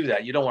want to do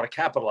that. You don't want to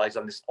capitalize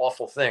on this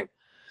awful thing.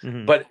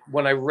 But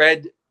when I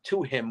read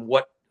to him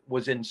what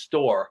was in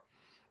store,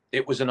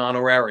 it was an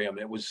honorarium.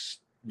 It was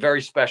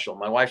very special.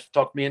 My wife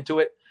talked me into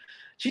it.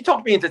 She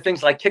talked me into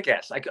things like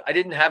Kick-Ass. I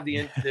didn't have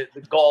the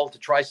gall to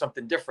try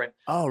something different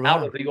out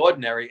of the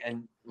ordinary.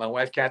 And my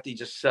wife, Kathy,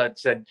 just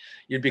said,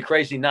 you'd be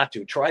crazy not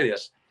to try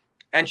this.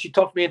 and she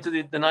talked me into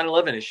the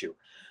 9/11 issue.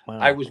 Wow.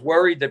 I was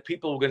worried that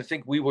people were going to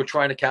think we were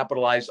trying to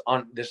capitalize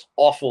on this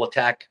awful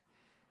attack.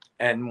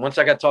 And once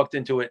I got talked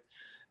into it,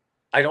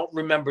 I don't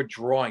remember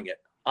drawing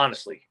it,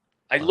 honestly.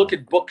 I look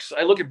at books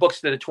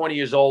that are 20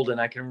 years old, and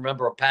I can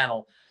remember a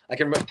panel. I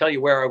can tell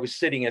you where I was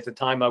sitting at the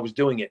time I was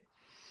doing it.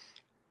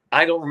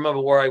 I don't remember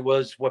where I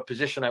was, what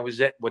position I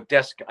was at, what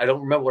desk. I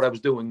don't remember what I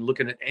was doing,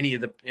 looking at any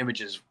of the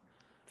images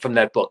from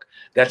that book.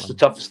 That's the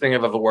toughest thing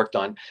I've ever worked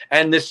on.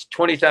 And this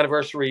 20th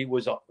anniversary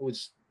was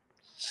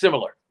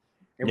similar.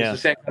 It was the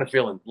same kind of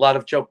feeling. A lot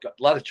of choked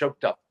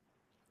up.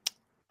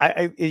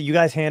 You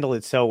guys handle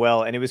it so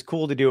well, and it was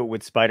cool to do it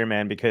with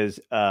Spider-Man because,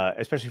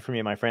 especially for me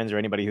and my friends or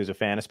anybody who's a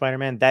fan of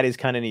Spider-Man, that is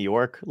kind of New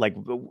York. Like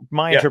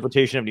my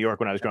interpretation of New York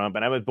when I was growing up,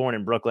 and I was born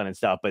in Brooklyn and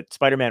stuff, but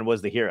Spider-Man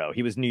was the hero.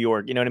 He was New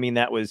York. You know what I mean?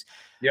 That was.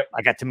 Yep.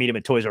 I got to meet him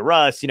at Toys R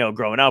Us. You know,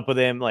 growing up with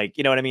him, like,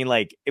 you know what I mean?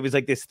 Like it was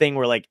like this thing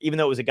where, like, even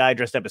though it was a guy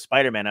dressed up as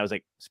Spider-Man, I was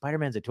like,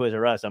 Spider-Man's at Toys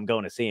R Us. I'm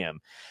going to see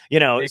him.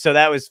 You know, so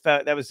that was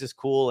just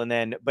cool. And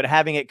then, but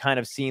having it kind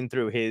of seen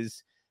through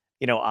his,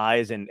 you know,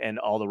 eyes and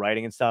all the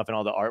writing and stuff and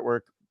all the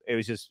artwork. It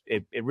was just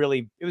it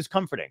was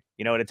comforting,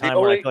 you know, at a time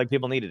where I feel like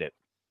people needed it.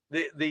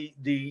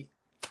 The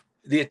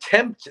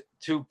attempt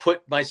to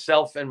put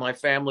myself and my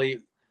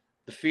family,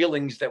 the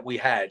feelings that we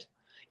had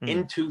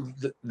into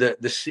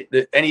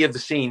the any of the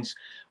scenes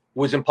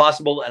was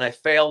impossible, and I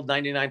failed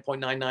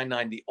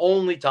 99.999. The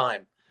only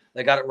time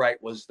I got it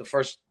right was the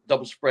first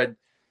double spread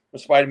where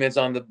Spider-Man's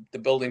on the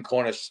building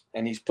cornice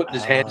and he's putting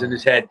his hands in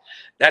his head.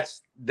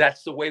 That's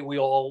the way we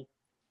all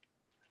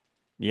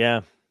we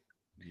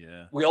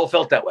all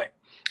felt that way.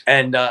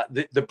 And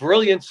the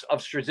brilliance of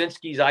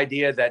Straczynski's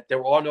idea that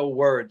there are no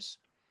words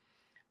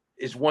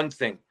is one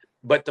thing,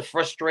 but the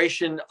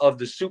frustration of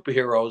the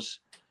superheroes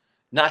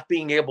not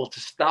being able to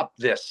stop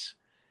this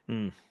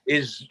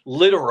is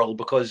literal,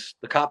 because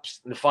the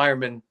cops, the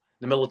firemen,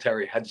 the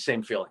military had the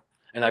same feeling.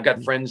 And I've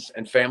got friends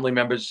and family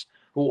members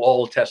who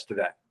all attest to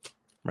that.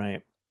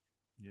 Right.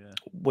 Yeah.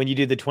 When you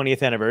did the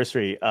 20th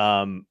anniversary,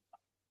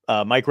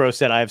 Mike Rowe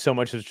said, I have so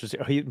much.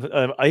 He's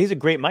a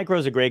great, Mike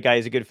Rowe's a great guy.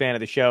 He's a good fan of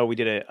the show. We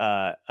did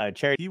a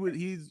charity.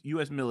 He's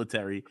U.S.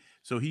 military.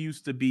 So he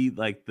used to be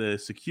like the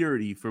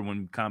security for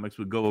when comics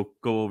would go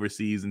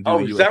overseas and do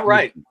is that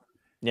right?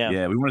 Yeah.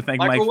 Yeah. We want to thank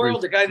Mike Rowe,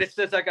 the guy that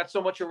says I got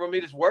so much of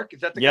Romita's work.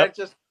 Is that the guy that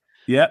just?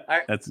 Yeah.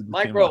 That's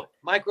Mike Rowe.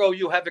 Mike Rowe,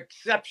 you have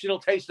exceptional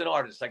taste in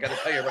artists. I got to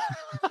tell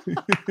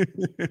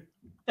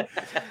you.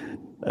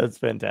 That's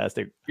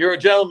fantastic. You're a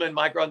gentleman,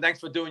 Mike Rowe.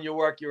 Thanks for doing your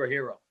work. You're a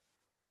hero.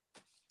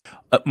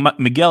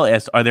 Miguel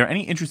asked, are there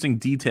any interesting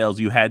details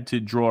you had to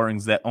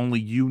drawings that only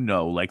you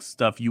know, like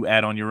stuff you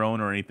add on your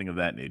own or anything of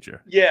that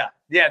nature? Yeah.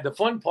 The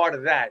fun part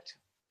of that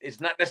is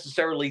not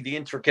necessarily the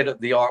intricacies of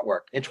the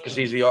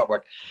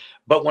artwork.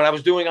 But when I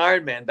was doing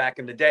Iron Man back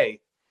in the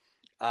day,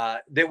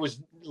 there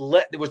was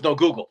no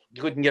Google.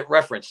 You couldn't get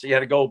reference. So you had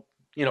to go,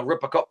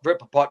 rip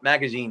apart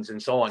magazines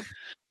and so on,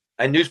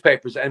 and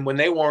newspapers. And when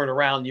they weren't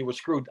around, you were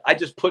screwed. I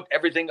just put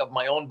everything of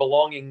my own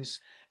belongings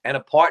and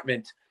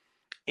apartment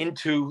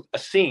into a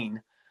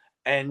scene.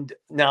 And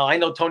now I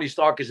know Tony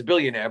Stark is a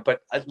billionaire,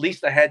 but at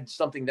least I had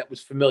something that was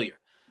familiar: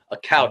 a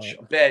couch,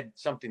 a bed,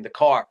 something, the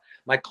car,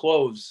 my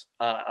clothes,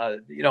 I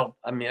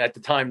mean, at the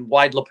time,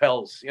 wide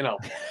lapels, but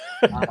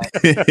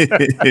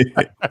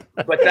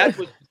that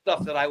was the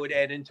stuff that I would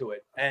add into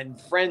it. And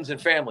friends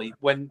and family,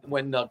 when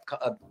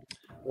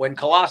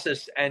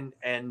Colossus and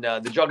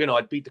the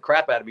Juggernaut beat the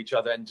crap out of each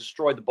other and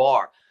destroyed the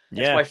bar.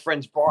 That's my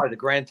friend's bar, the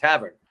Grand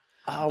Tavern.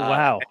 Oh,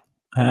 wow.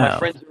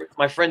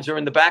 My friends are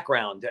in the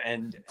background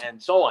and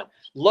so on.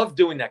 Love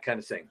doing that kind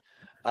of thing.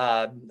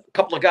 A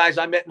couple of guys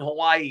I met in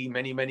Hawaii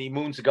many, many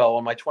moons ago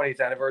on my 20th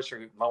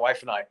anniversary, my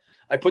wife and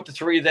I put the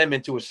three of them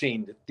into a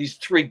scene. These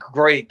three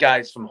great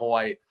guys from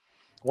Hawaii.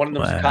 One of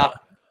them was a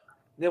cop.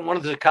 Then one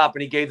of them was a cop,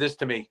 and he gave this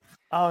to me.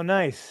 Oh,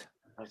 nice.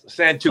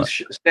 Sand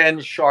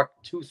shark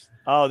tooth.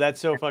 Oh,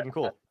 that's so fucking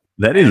cool.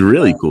 That is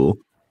really cool.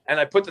 And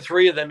I put the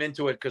three of them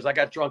into it because I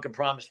got drunk and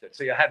promised it.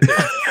 So you had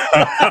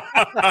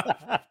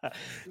to.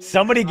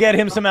 Somebody get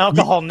him some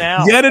alcohol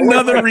now. Yet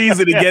another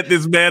reason to get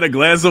this man a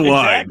glass of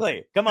wine.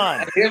 Exactly. Come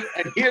on. And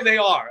here they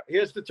are.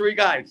 Here's the three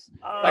guys.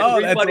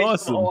 That's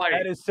awesome.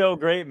 That is so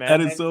great, man.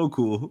 That is so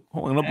cool.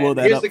 Hold on, upload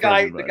that. Here's the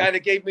guy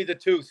that gave me the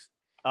tooth.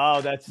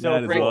 Oh, that's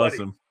so great.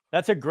 Awesome.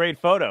 That's a great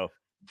photo.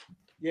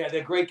 Yeah,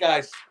 they're great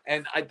guys.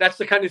 And that's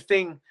the kind of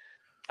thing,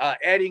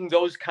 adding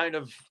those kind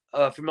of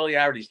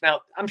familiarities.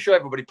 Now, I'm sure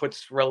everybody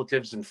puts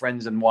relatives and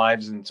friends and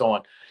wives and so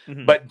on,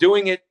 but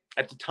doing it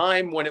at the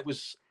time when it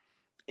was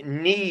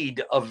in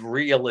need of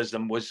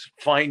realism was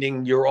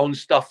finding your own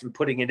stuff and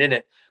putting it in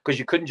it, because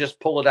you couldn't just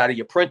pull it out of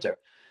your printer.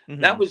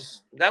 That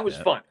was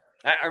fun.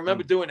 I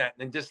remember doing that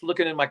and just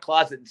looking in my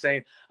closet and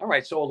saying, all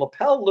right, so a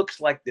lapel looks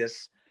like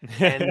this.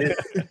 And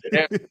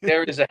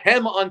there is a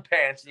hem on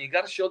pants, and you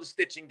got to show the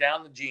stitching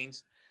down the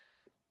jeans.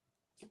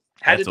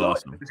 That's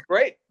awesome. It's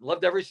great.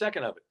 Loved every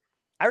second of it.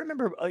 I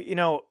remember,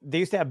 they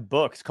used to have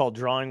books called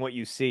Drawing What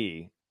You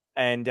See.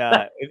 And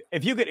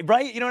if you could,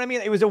 right? You know what I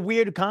mean? It was a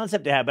weird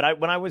concept to have. But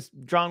when I was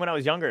drawing when I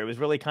was younger, it was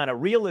really kind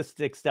of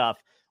realistic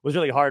stuff was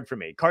really hard for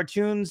me.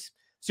 Cartoons,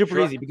 super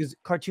Sure. easy because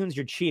cartoons,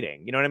 you're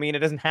cheating. You know what I mean? It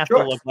doesn't have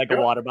Sure, to look like a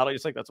sure. water bottle. You're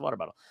just like, that's a water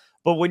bottle.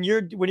 But when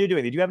you're doing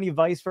it, do you have any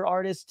advice for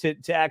artists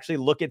to actually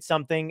look at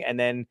something and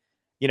then,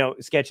 you know,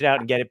 sketch it out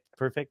and get it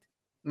perfect?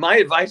 My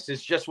advice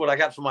is just what I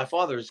got from my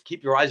father: is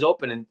keep your eyes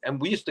open. And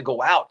we used to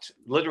go out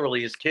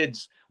literally as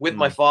kids with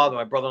my father,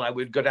 my brother, and I.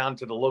 We'd go down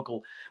to the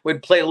local,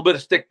 we'd play a little bit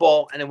of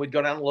stickball, and then we'd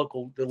go down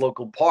to the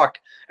local park,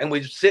 and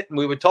we'd sit and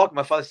we would talk.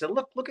 My father said,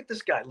 look at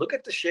this guy. Look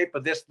at the shape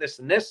of this,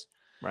 and this.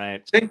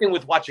 Right. Same thing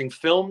with watching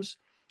films.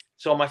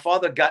 So my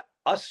father got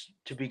us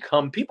to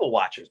become people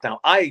watchers. Now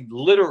I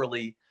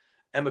literally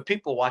am a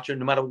people watcher.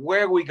 No matter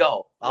where we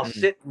go, I'll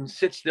sit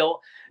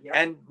still,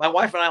 and my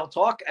wife and I will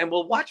talk, and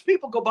we'll watch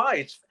people go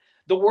by.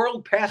 The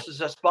world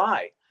passes us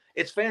by.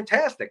 It's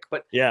fantastic.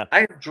 But yeah,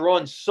 I have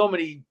drawn so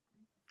many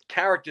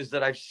characters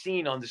that I've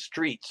seen on the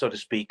street, so to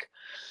speak,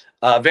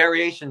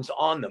 variations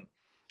on them.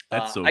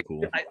 That's so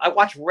cool. I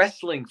watch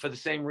wrestling for the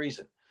same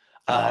reason.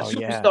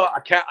 Superstar,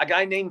 a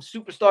guy named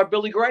Superstar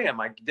Billy Graham.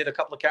 I did a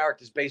couple of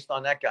characters based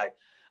on that guy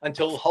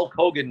until Hulk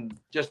Hogan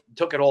just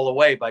took it all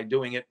away by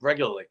doing it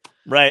regularly.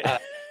 Right.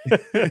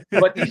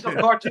 But these are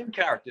cartoon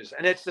characters,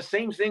 and it's the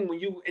same thing when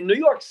you in New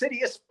York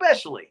City,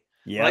 especially.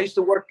 Yeah. When I used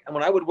to work, and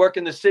when I would work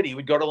in the city,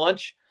 we'd go to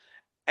lunch,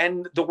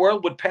 and the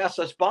world would pass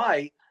us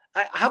by.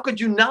 How could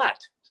you not?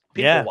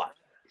 People watch.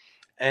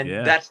 And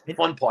that's the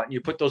fun part. And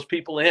you put those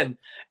people in,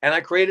 and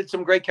I created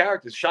some great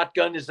characters.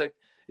 Shotgun is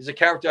a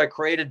character I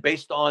created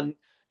based on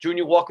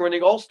Junior Walker and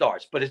the All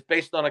Stars, but it's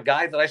based on a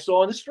guy that I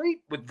saw on the street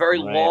with very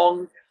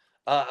long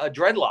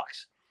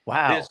dreadlocks.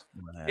 Wow.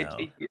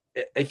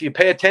 If you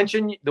pay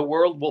attention, the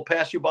world will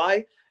pass you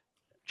by.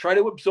 Try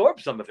to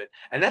absorb some of it,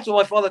 and that's what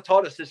my father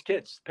taught us as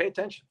kids. Pay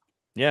attention.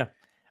 Yeah,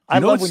 I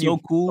know what's so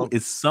cool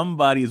is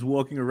somebody is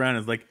walking around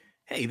and is like,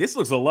 hey, this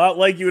looks a lot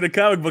like you in a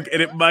comic book,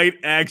 and it might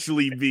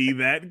actually be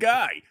that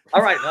guy.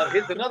 All right, now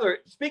here's another.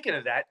 Speaking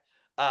of that,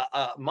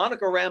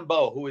 Monica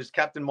Rambeau, who is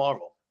Captain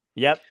Marvel.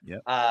 Yep.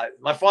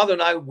 My father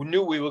and I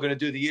knew we were going to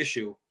do the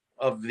issue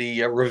of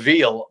the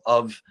reveal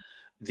of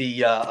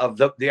the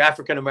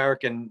African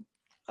American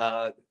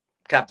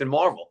Captain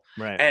Marvel.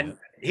 Right. And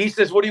he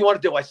says, "What do you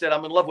want to do?" I said,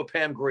 "I'm in love with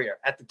Pam Grier."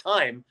 At the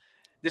time,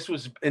 this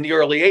was in the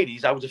early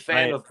 '80s. I was a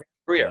fan of Pam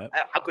Grier.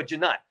 How could you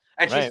not?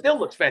 And she still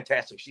looks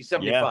fantastic. She's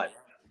 75.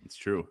 It's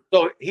true.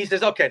 So he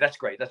says, "Okay, that's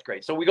great. That's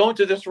great." So we go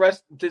into this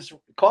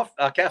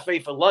cafe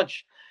for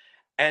lunch,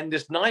 and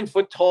this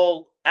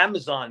 9-foot-tall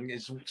Amazon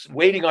is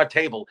waiting our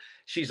table.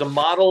 She's a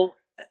model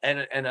and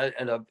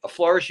a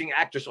flourishing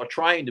actress, or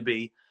trying to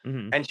be.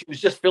 Mm-hmm. And she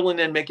was just filling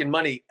in, making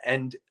money,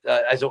 and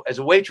as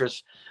a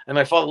waitress. And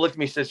my father looked at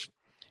me and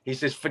he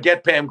says,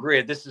 "Forget Pam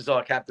Grier. This is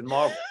our Captain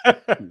Marvel."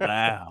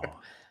 Wow.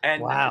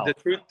 And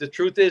the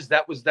truth is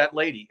that was that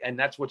lady, and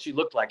that's what she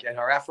looked like, and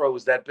her afro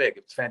was that big.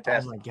 It's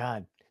fantastic. Oh my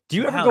God. Do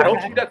you ever go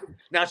back?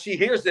 Now she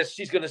hears this,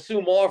 she's going to sue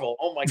Marvel.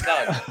 Oh my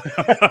God.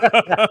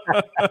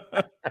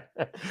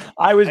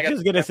 I was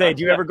just going to say,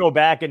 do you ever go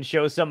back and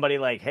show somebody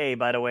like, hey,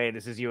 by the way,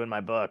 this is you in my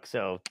book,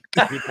 so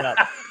keep it up?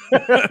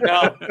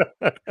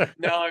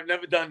 No, I've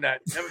never done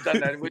that. Never done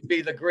that. It would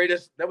be the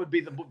greatest. That would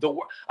be the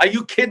Are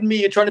you kidding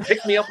me? You're trying to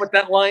pick me up with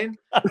that line?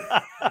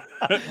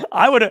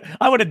 I would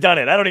have done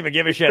it. I don't even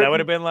give a shit. I would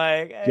have been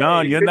like, hey,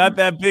 John, you're not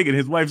that big, and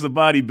his wife's a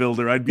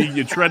bodybuilder. I'd be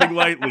you treading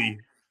lightly.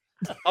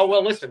 Oh,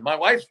 well, listen, my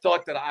wife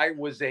thought that I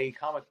was a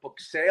comic book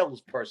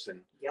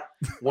salesperson. Yeah.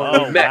 When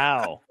we met.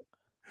 Wow.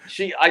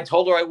 I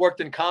told her I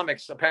worked in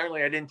comics.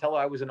 Apparently I didn't tell her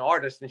I was an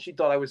artist, and she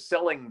thought I was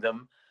selling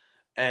them.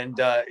 And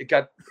it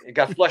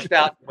got flushed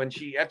out when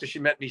after she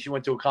met me, she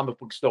went to a comic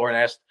book store and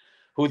asked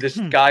who this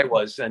guy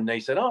was. And they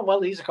said, "Oh, well,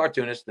 he's a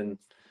cartoonist." And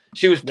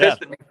she was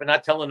pissed at me for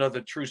not telling her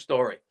the true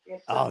story.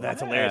 Oh,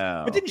 that's hilarious.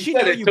 Wow. But didn't she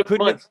know you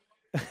couldn't? Months.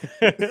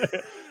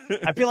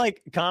 I feel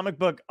like comic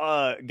book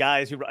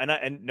guys who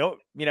and no,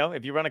 you know,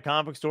 if you run a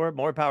comic book store,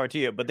 more power to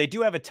you. But they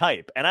do have a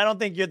type, and I don't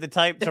think you're the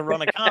type to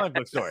run a comic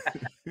book store.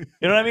 You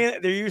know what I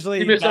mean? They're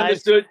usually She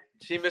misunderstood.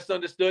 She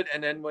misunderstood,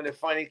 and then when it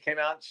finally came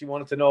out, she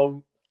wanted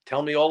to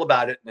tell me all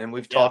about it, and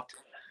we've talked.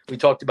 We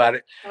talked about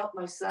it. Help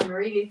my son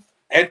read.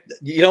 And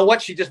you know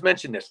what? She just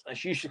mentioned this.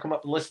 She should come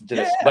up and listen to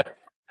this. But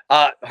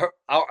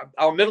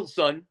our middle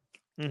son,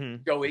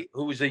 Joey,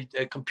 who is a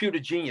computer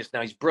genius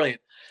now, he's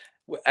brilliant.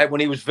 When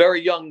he was very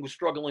young, was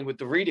struggling with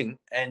the reading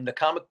and the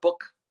comic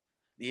book,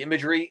 the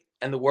imagery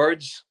and the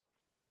words.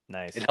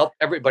 Nice. It helped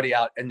everybody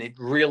out, and it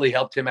really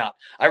helped him out.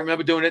 I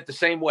remember doing it the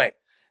same way.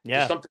 Yeah.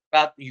 There's something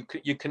about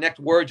you connect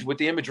words with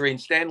the imagery. And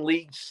Stan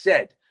Lee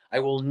said, "I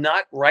will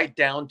not write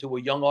down to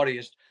a young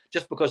audience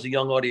just because a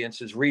young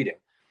audience is reading.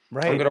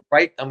 Right. I'm going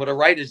to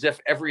write as if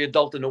every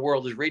adult in the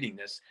world is reading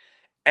this."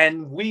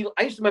 And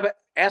I used to remember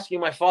asking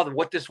my father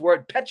what this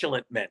word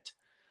petulant meant.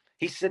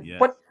 He said,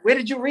 where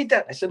did you read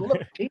that? I said,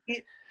 "Look,"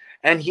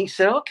 and he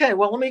said, "Okay,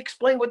 well, let me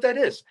explain what that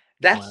is."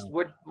 That's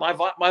what my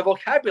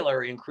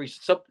vocabulary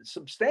increased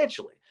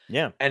substantially.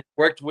 Yeah. And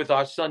worked with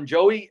our son,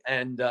 Joey,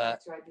 and tried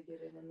to get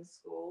it in the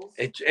schools.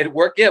 It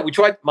worked. Yeah, we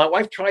tried. My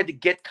wife tried to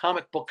get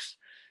comic books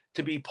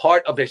to be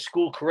part of a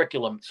school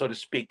curriculum, so to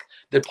speak,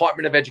 the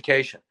Department of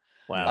Education.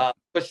 Wow.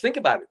 But think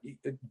about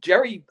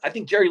it. I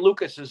think Jerry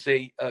Lucas is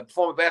a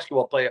former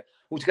basketball player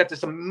who's got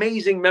this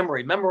amazing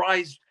memory,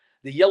 memorized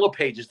the Yellow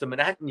Pages, the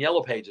Manhattan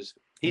Yellow Pages.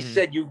 He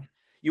said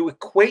you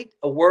equate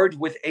a word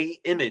with a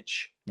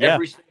image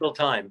every single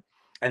time,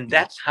 and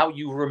that's how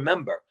you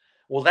remember.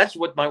 Well, that's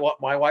what my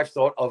wife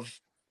thought of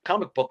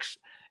comic books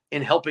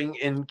in helping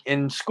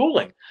in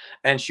schooling,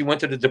 and she went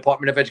to the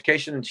Department of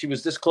Education, and she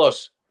was this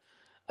close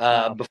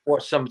before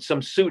some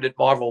suit at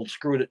Marvel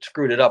screwed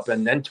it up,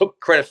 and then took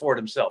credit for it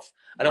himself.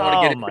 I don't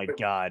want to get into it.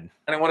 God.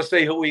 I don't want to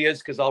say who he is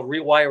because I'll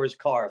rewire his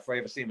car if I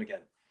ever see him again.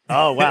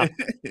 Oh, wow.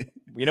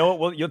 You know what?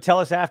 Well, you'll tell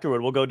us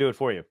afterward. We'll go do it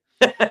for you.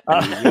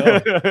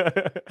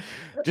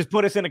 Just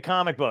put us in a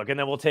comic book, and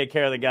then we'll take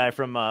care of the guy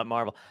from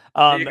Marvel.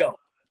 There you go.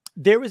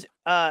 There was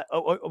I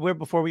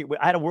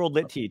had a world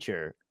lit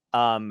teacher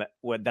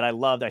that I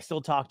loved. I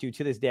still talk to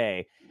this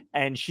day,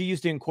 and she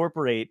used to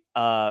incorporate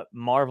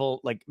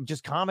Marvel, like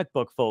just comic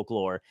book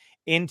folklore,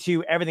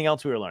 into everything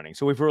else we were learning.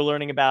 So if we were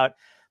learning about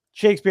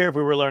Shakespeare, if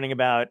we were learning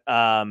about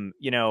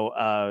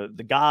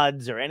the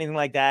gods or anything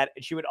like that,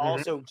 she would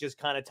also just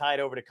kind of tie it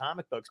over to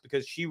comic books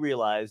because she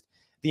realized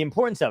the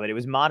importance of it. It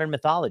was modern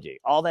mythology,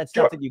 all that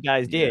stuff that you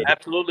guys did.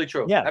 Absolutely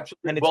true. Yeah,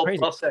 absolutely. and it's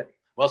crazy. Well said.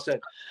 Well said.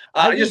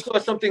 I just saw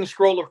something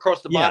scroll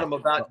across the bottom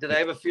about, did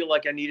I ever feel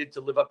like I needed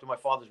to live up to my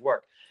father's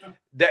work?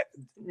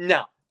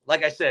 No.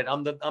 Like I said,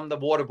 I'm the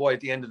water boy at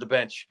the end of the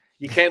bench.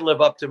 You can't live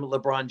up to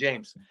LeBron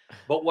James.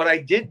 But what I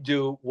did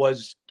do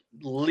was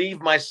leave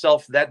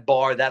myself that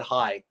bar that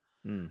high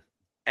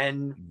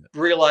and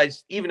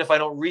realize even if I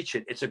don't reach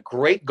it, it's a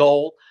great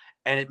goal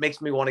and it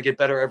makes me want to get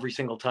better every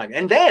single time.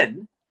 And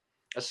then,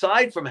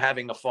 aside from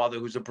having a father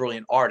who's a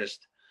brilliant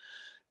artist,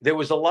 there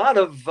was a lot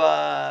of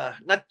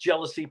not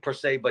jealousy per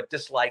se, but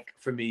dislike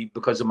for me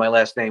because of my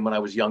last name when I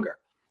was younger.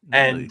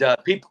 Really? And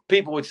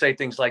people would say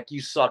things like,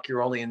 "You suck.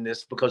 You're only in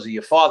this because of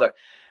your father."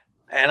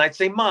 And I'd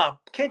say, "Mom,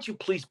 can't you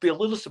please be a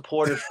little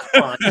supportive?"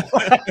 Come on.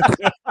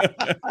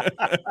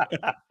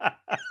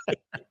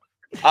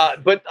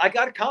 But I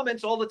got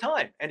comments all the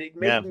time, and it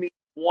made me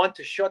want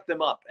to shut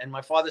them up. And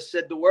my father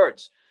said the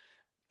words.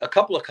 A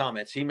couple of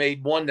comments. He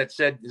made one that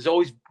said, "There's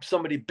always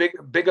somebody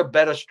bigger,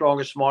 better,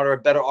 stronger, smarter, a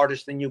better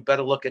artist than you,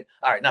 better looking."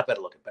 All right, not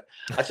better looking, but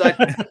aside,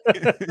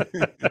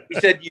 he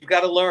said, "You've got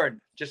to learn.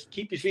 Just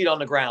keep your feet on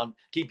the ground,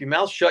 keep your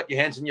mouth shut, your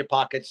hands in your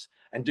pockets,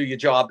 and do your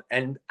job,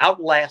 and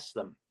outlast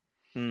them."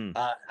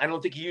 I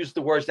don't think he used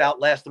the words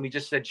outlast them. He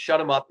just said, "Shut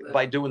them up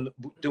by doing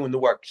the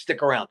work.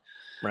 Stick around."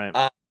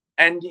 Right.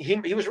 And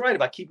he was right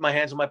about keeping my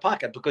hands in my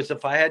pocket, because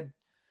if I had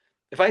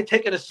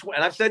taken a swing,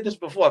 and I've said this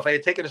before, if I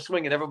had taken a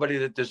swing at everybody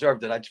that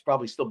deserved it, I'd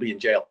probably still be in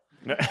jail.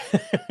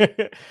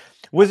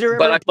 Was there?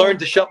 But I learned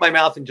to shut my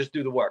mouth and just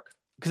do the work.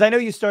 Because I know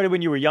you started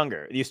when you were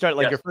younger. You started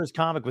your first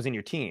comic was in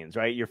your teens,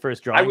 right? Your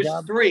first drawing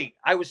job? 3.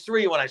 I was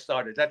 3 when I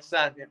started. That's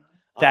not.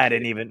 That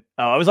didn't even.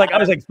 Oh, I was like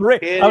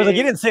 3. I was like,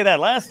 you didn't say that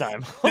last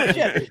time. Holy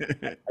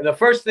shit. The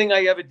first thing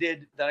I ever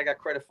did that I got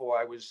credit for,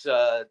 I was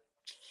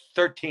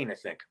 13, I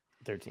think.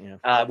 13,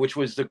 yeah. Which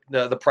was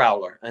the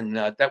Prowler, and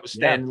that was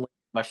Stan. Yeah.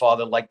 My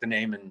father liked the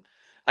name, and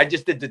I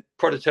just did the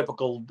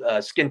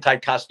prototypical skin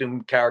tight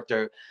costume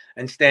character.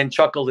 And Stan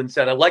chuckled and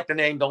said, "I like the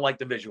name, don't like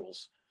the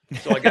visuals."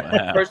 So I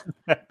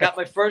got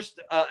my first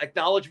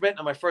acknowledgement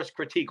and my first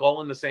critique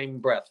all in the same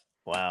breath.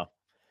 Wow.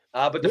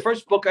 But the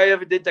first book I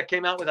ever did that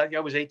came out with, I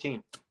was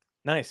 18.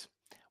 Nice.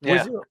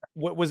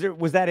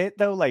 Was that it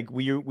though? Like,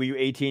 were you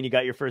 18? You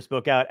got your first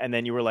book out, and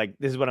then you were like,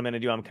 "This is what I'm going to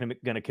do. I'm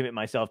going to commit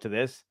myself to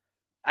this."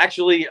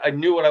 Actually, I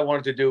knew what I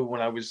wanted to do when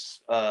I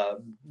was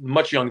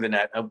much younger than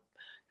that.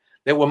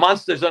 There were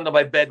monsters under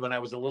my bed when I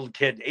was a little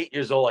kid, 8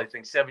 years old, I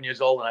think, 7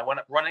 years old. And I went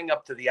up, running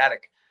up to the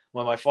attic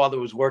when my father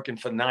was working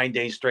for 9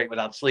 days straight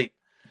without sleep.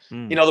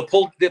 You know,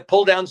 the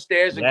pull down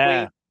stairs in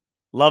Queens.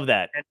 Love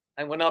that. And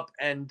I went up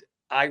and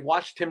I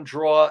watched him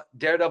draw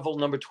Daredevil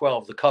number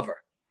 12, the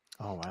cover.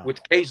 Oh, wow. With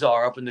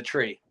Kazar up in the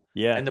tree.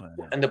 Yeah.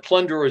 And the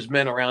Plunderer's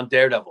men around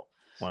Daredevil.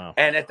 Wow.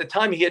 And at the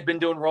time, he had been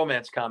doing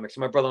romance comics.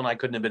 My brother and I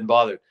couldn't have been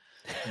bothered.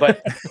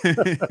 But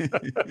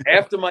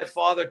after my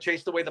father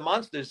chased away the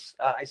monsters,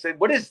 I said,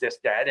 "What is this,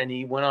 Dad?" And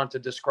he went on to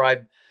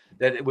describe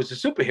that it was a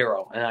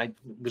superhero. And I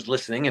was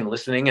listening,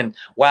 and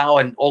wow,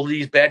 and all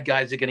these bad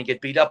guys are going to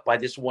get beat up by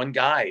this one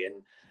guy.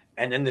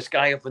 And then this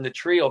guy up in the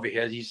tree over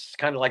here, he's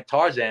kind of like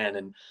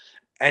Tarzan.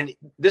 And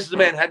this is a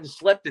man who hadn't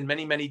slept in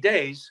many, many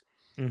days.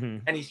 Mm-hmm.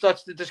 And he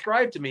starts to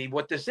describe to me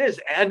what this is.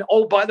 And,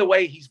 oh, by the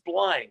way, he's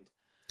blind.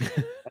 I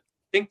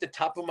think the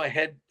top of my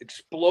head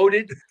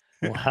exploded.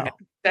 Wow. I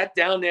sat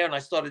down there and I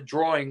started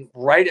drawing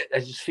right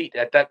at his feet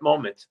at that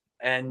moment.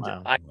 And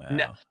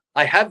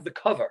I have the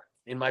cover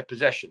in my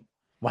possession.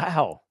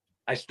 Wow.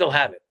 I still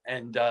have it.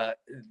 And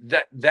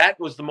that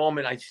was the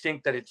moment I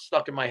think that it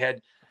stuck in my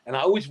head. And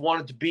I always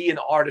wanted to be an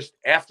artist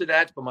after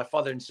that, but my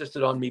father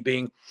insisted on me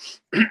being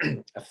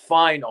a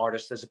fine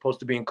artist as opposed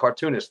to being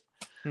cartoonist.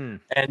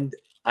 And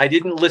I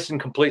didn't listen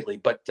completely,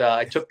 but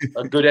I took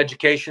a good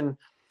education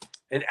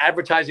in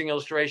advertising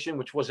illustration,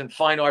 which wasn't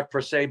fine art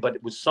per se, but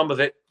it was some of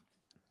it.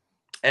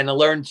 And I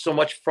learned so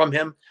much from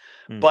him.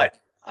 But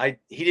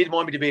he didn't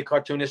want me to be a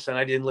cartoonist, and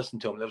I didn't listen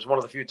to him. That was one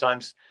of the few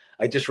times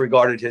I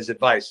disregarded his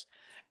advice,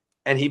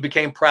 and he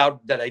became proud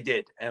that I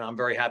did, and I'm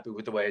very happy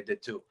with the way I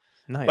did too.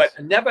 Nice.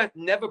 But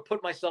never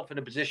put myself in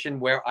a position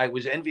where I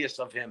was envious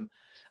of him.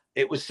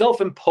 It was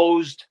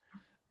self-imposed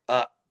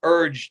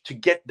urge to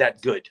get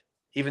that good,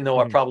 even though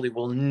I probably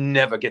will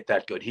never get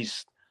that good.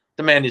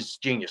 The man is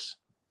genius.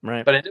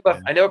 Right. But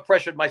I never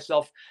pressured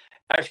myself.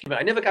 Excuse me,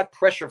 I never got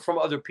pressure from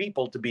other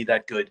people to be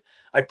that good.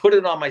 I put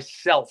it on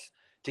myself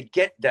to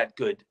get that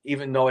good,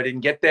 even though I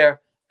didn't get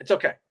there. It's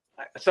okay.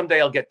 Someday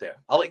I'll get there.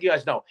 I'll let you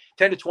guys know.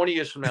 10 to 20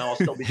 years from now, I'll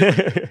still be doing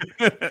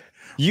it.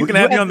 We're going to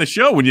have you on the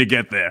show when you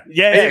get there.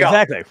 Yeah,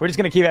 exactly. We're just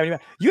going to keep having you.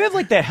 You have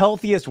like the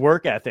healthiest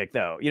work ethic,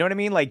 though. You know what I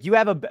mean? Like you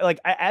have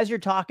as you're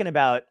talking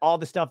about all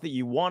the stuff that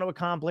you want to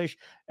accomplish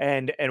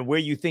and where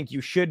you think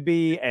you should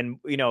be and,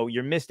 you know,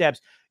 your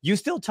missteps, you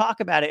still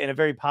talk about it in a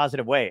very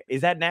positive way. Is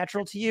that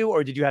natural to you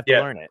or did you have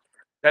to learn it?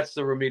 That's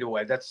the Ramita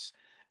way.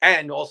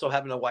 And also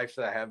having a wife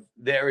that I have,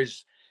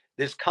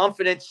 there's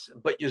confidence,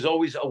 but there's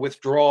always a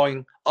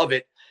withdrawing of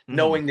it,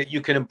 knowing that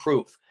you can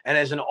improve. And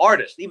as an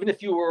artist, even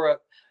if you were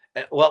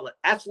an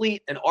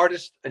athlete, an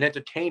artist, an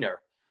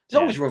entertainer,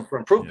 there's always room for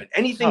improvement.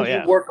 Anything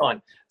you work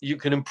on, you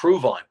can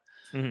improve on.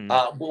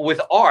 But with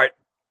art,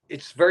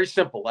 it's very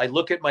simple. I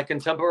look at my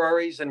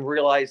contemporaries and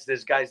realize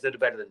there's guys that are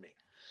better than me.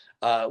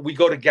 We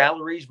go to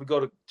galleries, we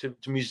go to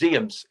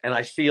museums, and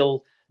I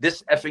feel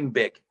this effing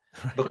big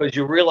because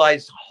you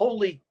realize,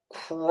 holy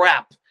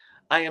crap,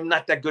 I am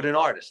not that good an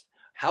artist.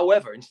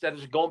 However, instead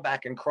of going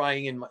back and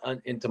crying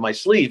into my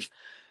sleeve,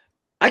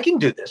 I can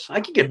do this.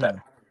 I can get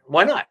better.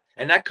 Why not?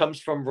 And that comes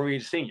from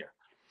Ramita Sr.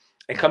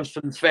 It comes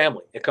from the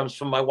family. It comes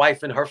from my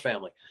wife and her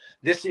family.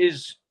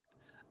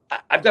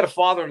 I've got a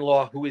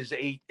father-in-law who is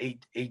a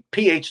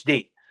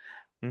PhD.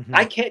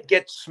 I can't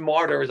get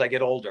smarter as I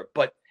get older,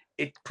 but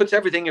it puts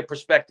everything in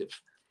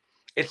perspective.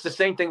 It's the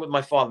same thing with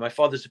my father. My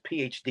father's a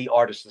PhD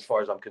artist as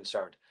far as I'm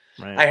concerned.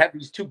 Right. I have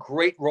these two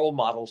great role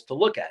models to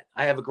look at.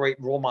 I have a great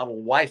role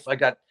model wife. I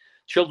got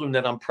children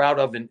that I'm proud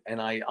of and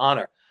I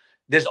honor.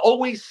 There's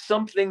always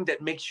something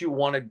that makes you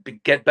want to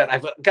get better.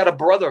 I've got a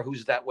brother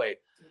who's that way.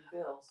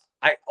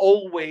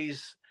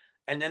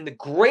 And then the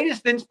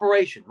greatest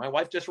inspiration, my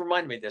wife just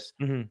reminded me of this.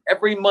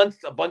 Every month,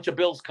 a bunch of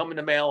bills come in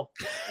the mail.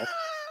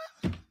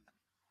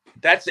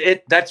 That's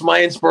it. That's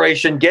my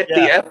inspiration. Get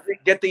the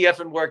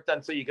effing work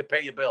done so you can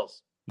pay your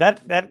bills.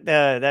 That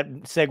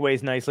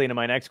segues nicely into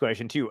my next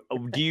question too.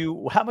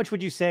 How much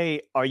would you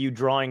say are you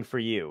drawing for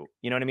you?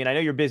 You know what I mean? I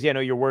know you're busy. I know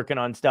you're working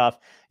on stuff.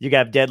 You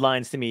got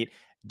deadlines to meet.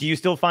 Do you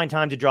still find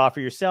time to draw for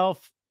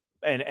yourself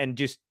and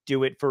just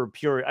do it for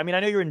pure? I mean,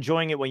 I know you're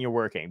enjoying it when you're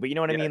working, but you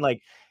know what I mean?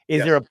 Like,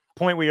 is there a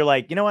point where you're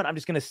like, you know what? I'm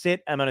just going to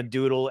sit, I'm going to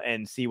doodle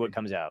and see what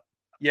comes out.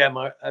 Yeah.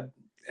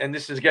 And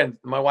this is again,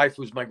 my wife,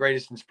 who's my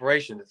greatest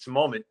inspiration. It's a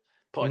moment.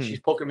 She's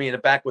poking me in the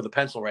back with a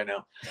pencil right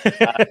now.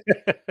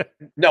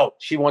 No,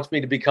 she wants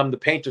me to become the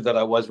painter that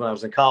I was when I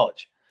was in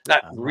college,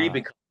 not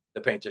re-become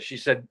the painter. She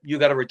said, you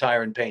got to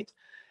retire and paint.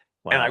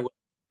 Wow. And I will.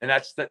 And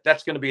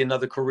that's going to be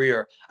another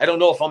career. I don't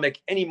know if I'll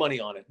make any money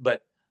on it,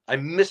 but I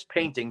miss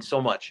painting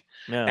so much.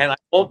 Yeah. And I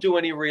won't do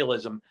any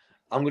realism.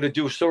 I'm going to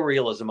do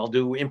surrealism. I'll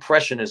do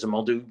impressionism.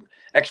 I'll do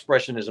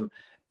expressionism.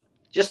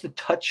 Just a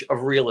touch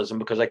of realism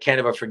because I can't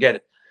ever forget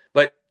it.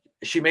 But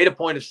she made a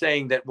point of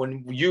saying that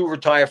when you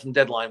retire from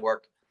deadline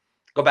work,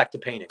 go back to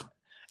painting.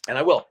 And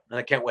I will. And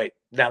I can't wait.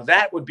 Now,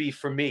 that would be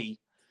for me,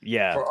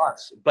 for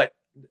us. But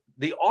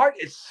the art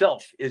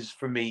itself is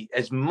for me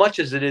as much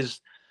as it is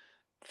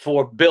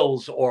for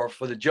bills or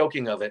for the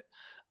joking of it.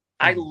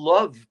 I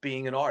love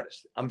being an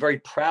artist. I'm very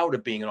proud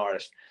of being an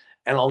artist.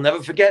 And I'll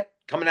never forget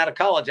coming out of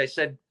college, I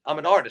said, I'm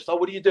an artist. Oh,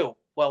 what do you do?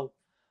 Well,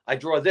 I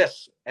draw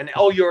this. And,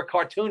 oh, you're a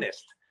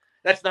cartoonist.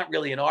 That's not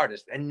really an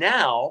artist. And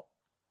now,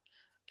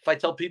 if I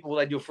tell people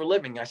what I do for a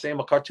living, I say I'm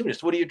a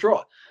cartoonist. What do you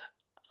draw?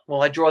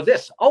 Well, I draw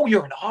this. Oh,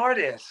 you're an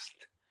artist.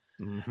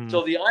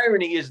 So the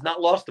irony is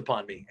not lost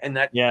upon me. And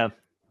that,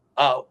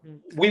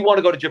 we want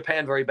to go to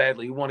Japan very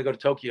badly. We want to go to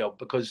Tokyo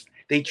because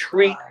they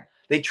treat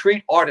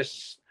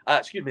artists,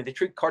 they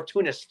treat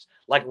cartoonists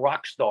like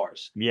rock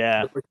stars.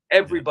 Yeah.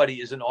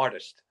 Everybody is an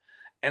artist.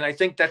 And I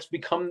think that's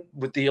become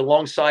with the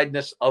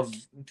alongsideness of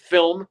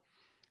film.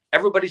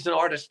 Everybody's an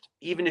artist,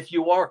 even if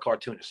you are a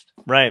cartoonist.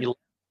 Right. You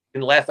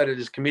can laugh at it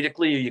as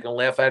comedically, or you can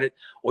laugh at it,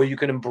 or you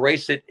can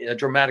embrace it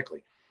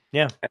dramatically.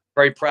 Yeah. I'm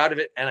very proud of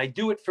it. And I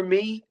do it for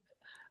me.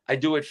 I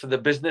do it for the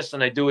business,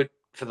 and I do it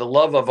for the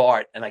love of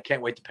art. And I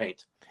can't wait to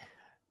paint.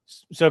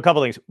 So a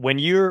couple things. When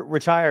you're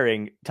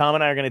retiring, Tom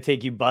and I are going to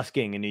take you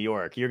busking in New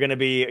York. We're going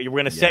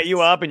to set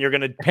you up and you're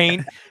going to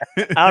paint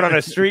out on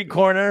a street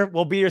corner.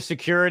 We'll be your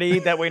security.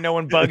 That way no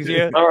one bugs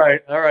you. All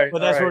right. But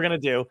that's what we're going to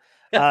do.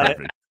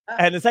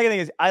 And the second thing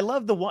is, I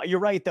love you're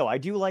right though. I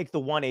do like the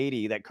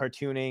 180 that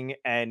cartooning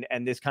and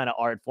this kind of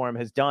art form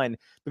has done,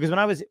 because when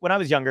I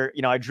was younger,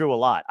 I drew a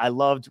lot. I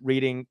loved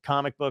reading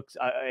comic books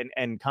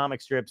and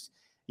comic strips,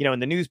 in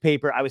the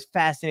newspaper. I was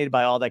fascinated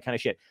by all that kind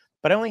of shit.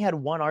 But I only had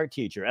one art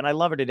teacher, and I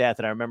love her to death.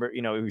 And I remember,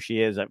 who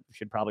she is. I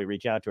should probably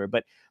reach out to her.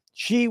 But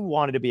she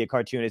wanted to be a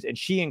cartoonist, and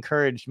she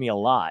encouraged me a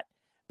lot.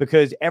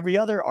 because every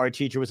other art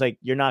teacher was like,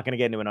 you're not going to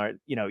get into an art,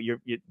 you know,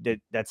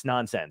 that's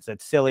nonsense.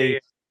 That's silly.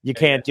 You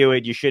can't do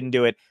it. You shouldn't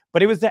do it.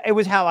 But it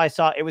was how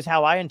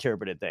I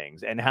interpreted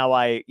things and how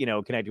I, you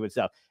know, connected with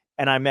stuff.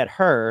 And I met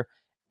her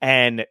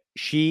and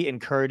she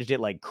encouraged it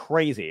like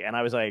crazy. And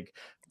I was like,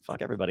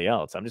 fuck everybody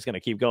else. I'm just going to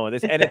keep going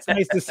with this. And it's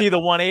nice to see the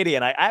 180.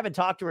 And I haven't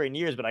talked to her in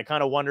years, but I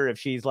kind of wonder if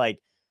she's like,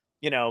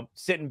 you know,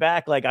 sitting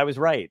back, like I was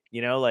right,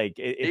 you know, like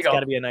it's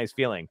got to be a nice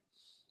feeling.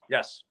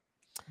 Yes.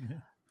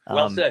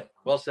 Well said.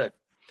 Well said.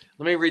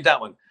 Let me read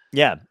that one.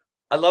 Yeah.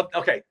 I love,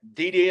 okay,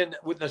 Dee and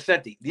with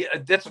Nocenti.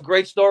 That's a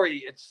great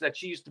story. It's that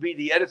she used to be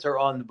the editor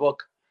on the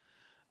book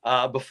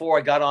before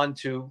I got on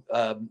to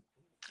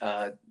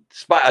got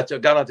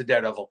onto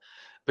Daredevil.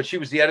 But she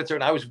was the editor,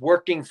 and I was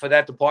working for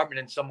that department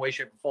in some way,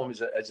 shape, or form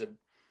as an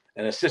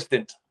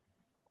assistant.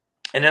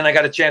 And then I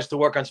got a chance to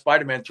work on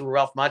Spider-Man through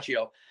Ralph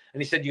Macchio.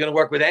 And he said, you're going to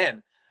work with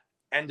Ann.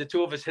 And the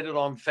two of us hit it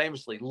on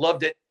famously.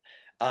 Loved it.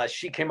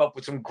 She came up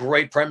with some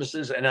great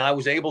premises, and I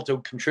was able to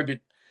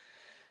contribute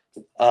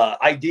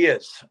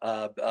ideas.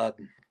 I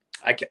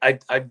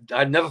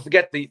never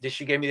forget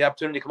she gave me the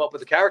opportunity to come up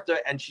with a character,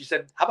 and she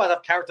said, how about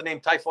a character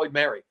named Typhoid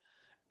Mary?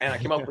 And I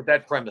came up with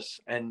that premise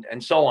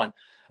and so on.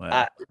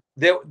 Wow.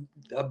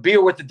 A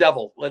Beer with the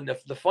Devil. And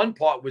the fun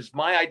part was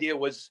my idea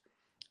was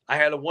I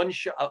had a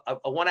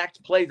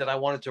one-act play that I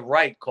wanted to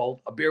write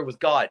called A Beer with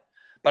God.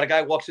 But a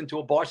guy walks into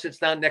a bar, sits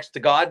down next to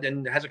God,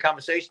 and has a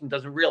conversation,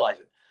 doesn't realize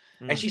it.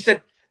 And she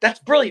said, that's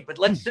brilliant, but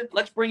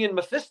let's bring in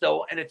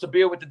Mephisto, and it's A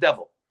Beer with the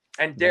Devil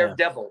and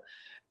Daredevil.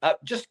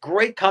 Just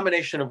great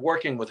combination of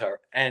working with her.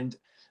 And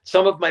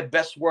some of my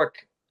best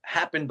work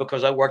happened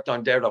because I worked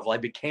on Daredevil. I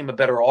became a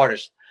better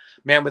artist,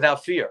 Man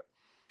Without Fear.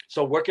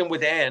 So working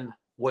with Ann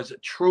was a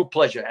true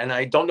pleasure. And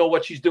I don't know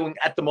what she's doing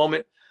at the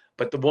moment,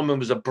 but the woman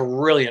was a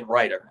brilliant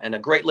writer and a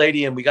great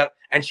lady.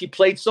 And she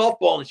played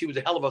softball, and she was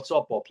a hell of a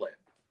softball player.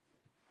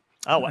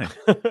 Oh, wow.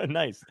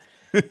 Nice.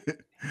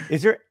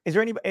 Is there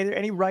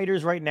any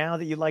writers right now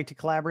that you'd like to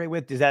collaborate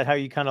with? Is that how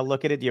you kind of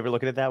look at it? Do you ever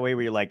look at it that way,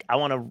 where you're like, I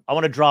want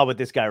to draw what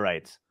this guy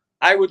writes?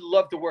 I would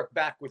love to work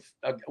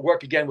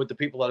again with the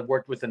people that I've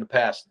worked with in the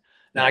past.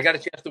 Now I got a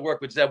chance to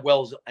work with Zeb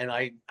Wells, and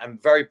I'm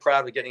very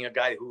proud of getting a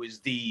guy who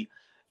is he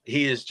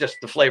is just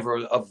the flavor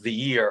of the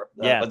year.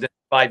 Within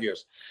 5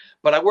 years.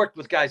 But I worked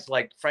with guys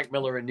like Frank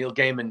Miller and Neil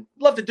Gaiman.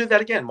 Love to do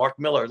that again. Mark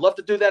Miller. Love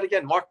to do that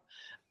again.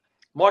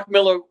 Mark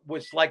Miller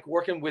was like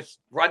working with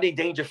Rodney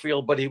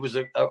Dangerfield, but he was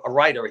a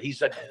writer.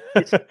 He's a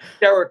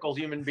hysterical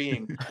human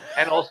being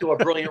and also a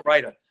brilliant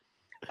writer.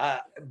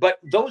 But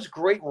those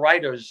great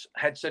writers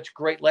had such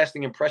great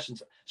lasting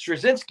impressions.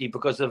 Straczynski,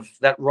 because of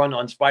that run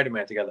on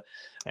Spider-Man together.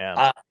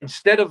 Yeah.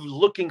 Instead of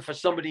looking for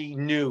somebody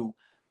new,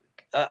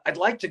 I'd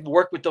like to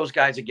work with those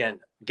guys again.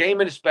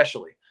 Gaiman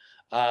especially,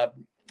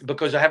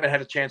 because I haven't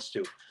had a chance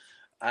to.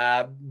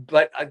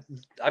 But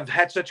I've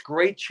had such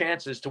great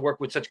chances to work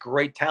with such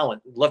great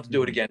talent. Love to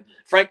do it again.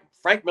 Frank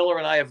Miller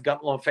and I have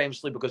gotten along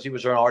famously because he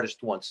was an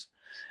artist once.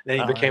 Then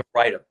he became a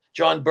writer.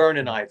 John Byrne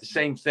and I, the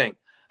same thing.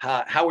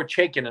 Howard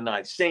Chaykin and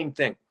I, same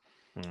thing.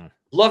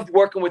 Loved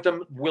working with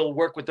them. We'll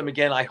work with them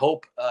again, I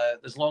hope,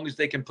 as long as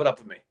they can put up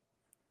with me.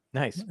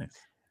 Nice.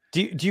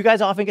 Do you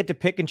guys often get to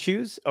pick and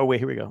choose? Oh wait,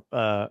 here we go.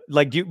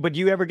 Do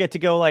you ever get to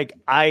go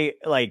I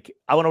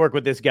want to work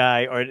with this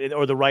guy,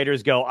 or the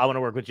writers go, I want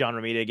to work with John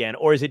Romita again,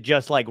 or is it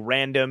just like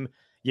random?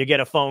 You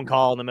get a phone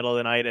call in the middle of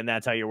the night, and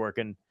that's how you're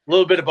working. A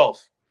little bit of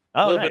both.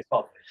 Oh, a little bit of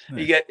both. Nice.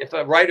 You get, if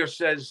a writer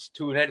says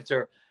to an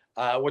editor,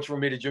 "What's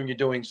Romita Jr.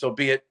 doing?" So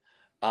be it.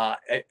 I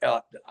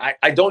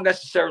don't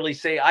necessarily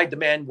say I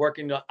demand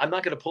working. I'm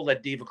not going to pull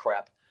that diva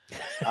crap.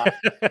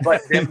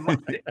 But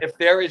if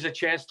there is a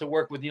chance to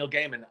work with Neil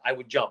Gaiman, I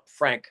would jump.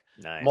 Frank,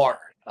 nice. Mark,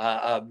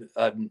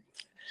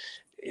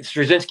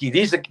 Straczynski.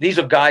 These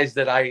are guys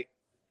that I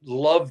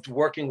loved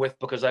working with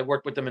because I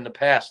worked with them in the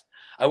past.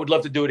 I would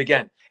love to do it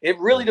again. It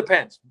really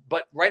depends.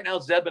 But right now,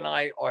 Zeb and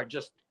I are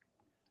just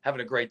having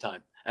a great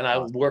time, and I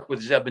will work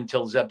with Zeb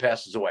until Zeb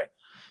passes away.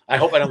 I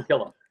hope I don't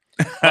kill him.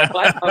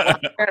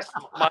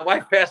 My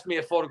wife passed me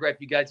a photograph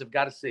you guys have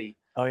got to see.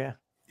 Oh yeah.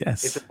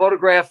 Yes. It's a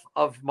photograph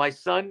of my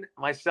son,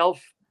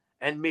 myself,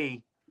 and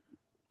me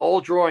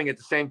all drawing at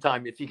the same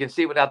time. If you can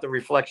see without the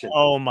reflection.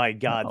 Oh my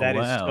God. That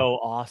is so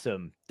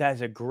awesome. That is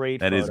a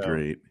great photo. That is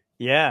great.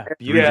 Yeah.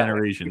 Three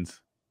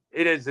generations.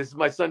 It is. This is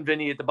my son,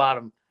 Vinny, at the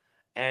bottom.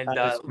 And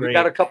we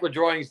got a couple of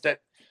drawings that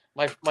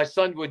my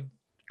son would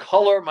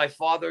color my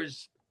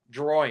father's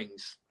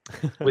drawings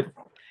with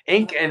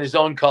ink and his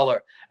own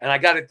color. And I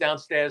got it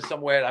downstairs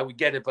somewhere. I would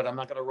get it, but I'm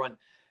not going to run.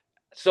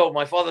 So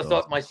my father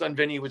thought my son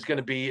Vinny was going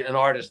to be an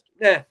artist.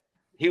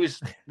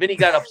 Vinny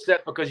got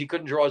upset because he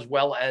couldn't draw as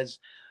well as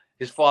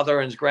his father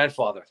and his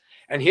grandfather.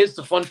 And here's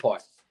the fun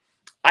part.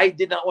 I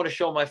did not want to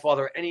show my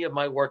father any of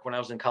my work when I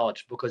was in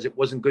college because it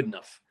wasn't good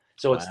enough.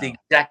 So it's the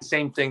exact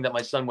same thing that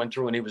my son went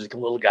through when he was a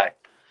little guy.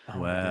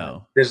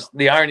 Wow.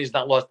 The irony is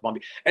not lost on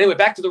me. Anyway,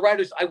 back to the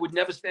writers. I would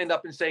never stand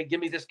up and say, give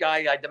me this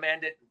guy. I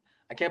demand it.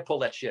 I can't pull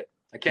that shit.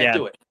 I can't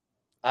do it.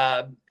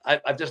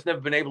 I've just never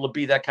been able to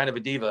be that kind of a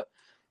diva.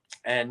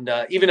 And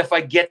even if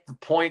I get the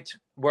point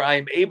where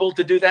I'm able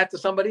to do that to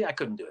somebody, I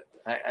couldn't do it.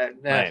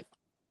 Right.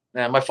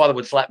 My father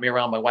would slap me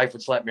around. My wife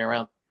would slap me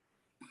around.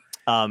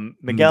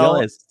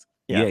 Miguel.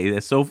 Yeah.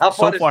 So how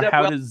far,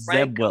 how does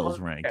Zeb Wells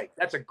rank? Okay,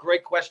 that's a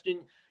great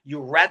question. You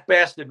rat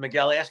bastard,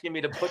 Miguel, asking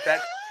me to put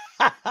that.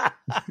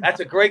 That's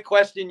a great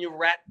question, you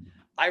rat.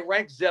 I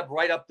rank Zeb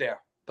right up there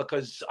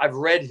because I've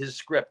read his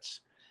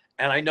scripts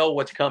and I know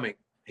what's coming.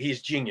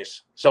 He's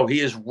genius. So he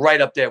is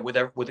right up there with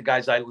the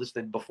guys I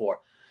listed before.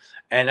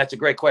 And that's a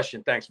great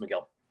question. Thanks,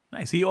 Miguel.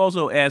 Nice. He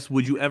also asked,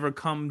 would you ever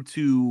come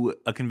to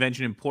a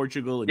convention in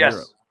Portugal and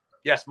Europe?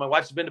 Yes, my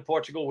wife's been to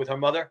Portugal with her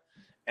mother,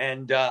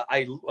 and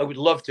I would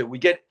love to. We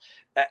get,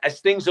 as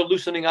things are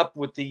loosening up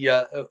with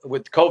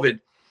with COVID,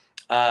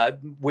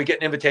 we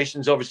get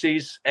invitations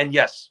overseas. And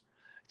yes,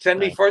 send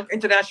me first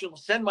international.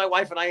 Send my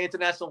wife and I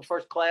international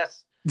first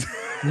class.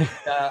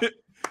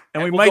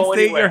 And we might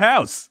stay at your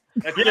house.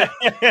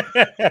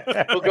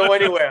 We'll go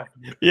anywhere.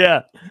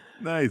 Yeah.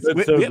 Nice.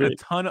 We had a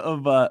ton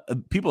of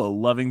people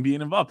loving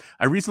being involved.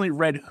 I recently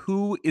read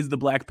Who is the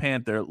Black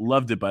Panther?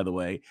 Loved it, by the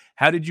way.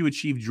 How did you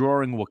achieve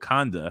drawing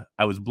Wakanda?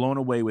 I was blown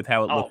away with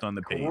how it looked on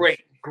the page.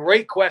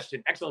 Great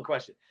question. Excellent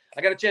question.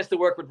 I got a chance to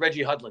work with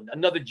Reggie Hudlin,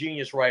 another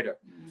genius writer.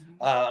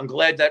 I'm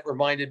glad that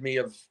reminded me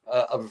of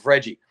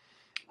Reggie.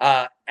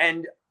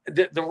 And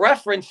the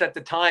reference at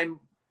the time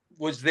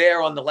was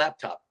there on the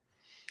laptop.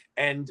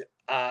 And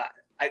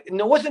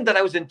it wasn't that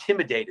I was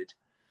intimidated,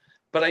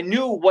 but I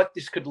knew what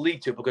this could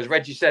lead to because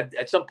Reggie said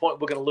at some point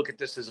we're going to look at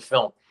this as a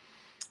film.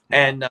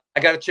 And I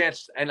got a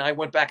chance, and I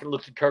went back and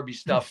looked at Kirby's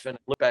stuff and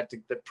looked at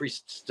the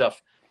Priest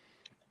stuff.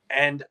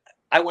 And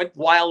I went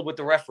wild with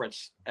the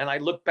reference. And I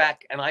looked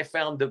back and I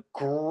found the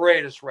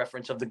greatest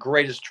reference of the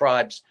greatest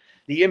tribes.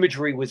 The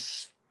imagery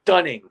was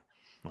stunning.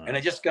 Wow. And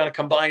I just kind of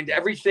combined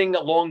everything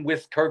along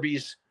with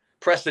Kirby's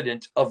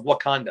precedent of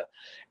Wakanda.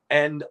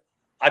 And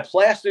I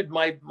plastered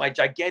my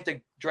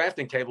gigantic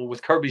drafting table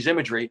with Kirby's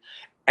imagery.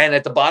 And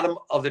at the bottom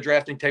of the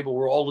drafting table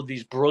were all of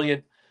these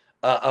brilliant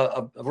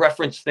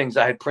reference things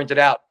I had printed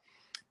out.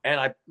 And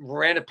I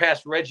ran it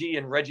past Reggie,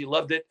 and Reggie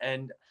loved it.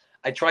 And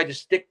I tried to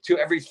stick to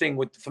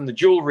everything from the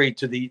jewelry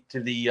to the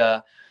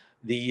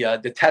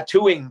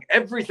tattooing,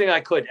 everything I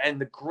could. And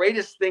the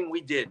greatest thing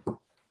we did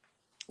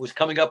was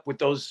coming up with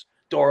those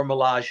Dora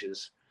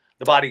Milajes,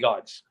 the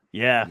bodyguards.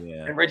 Yeah.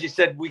 And Reggie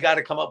said, we got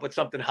to come up with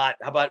something hot.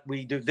 How about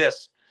we do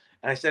this?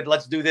 And I said,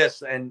 let's do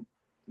this. And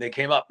they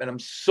came up, and I'm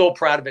so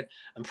proud of it.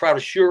 I'm proud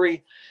of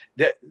Shuri.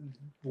 That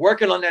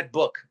working on that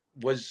book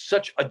was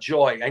such a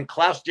joy, and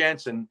Klaus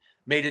Janson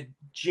made it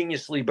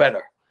geniusly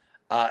better.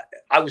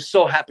 I was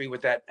so happy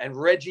with that. And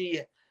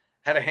Reggie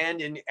had a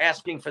hand in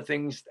asking for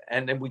things,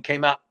 and then we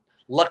came out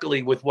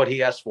luckily with what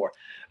he asked for.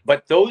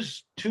 But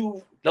those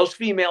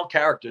female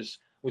characters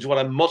was what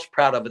I'm most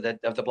proud of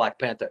the Black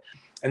Panther.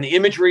 And the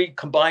imagery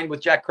combined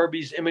with Jack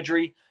Kirby's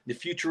imagery, the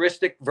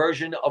futuristic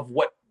version of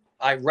what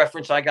I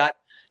got,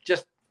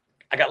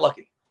 I got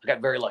lucky. I got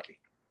very lucky.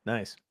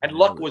 Nice. And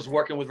luck was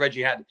working with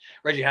Reggie Hammond.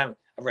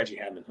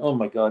 Oh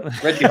my God.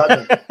 Reggie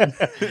Hudlin.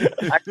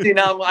 Actually,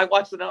 now I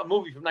watched a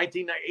movie from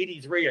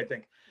 1983, I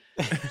think.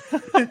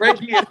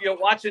 Reggie, if you're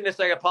watching this,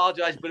 I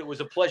apologize, but it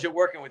was a pleasure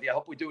working with you. I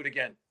hope we do it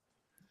again.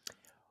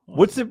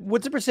 What's the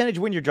percentage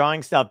when you're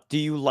drawing stuff? Do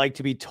you like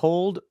to be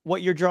told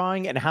what you're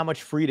drawing, and how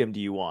much freedom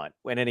do you want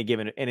in any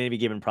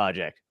given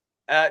project?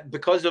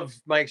 Because of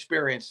my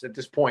experience at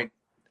this point,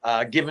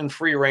 given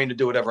free reign to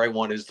do whatever I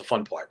want is the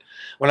fun part.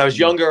 When I was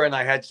younger and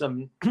I had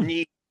some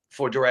need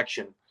for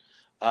direction,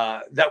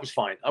 that was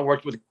fine. I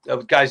worked with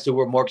guys who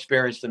were more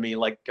experienced than me,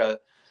 like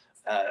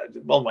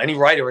any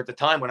writer at the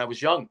time when I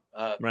was young.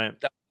 Right.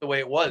 That's the way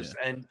it was.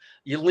 Yeah. And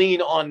you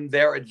lean on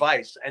their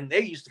advice. And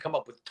they used to come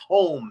up with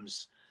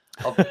tomes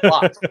of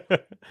plots.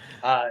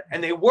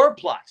 And they were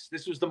plots.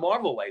 This was the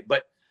Marvel way.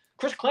 But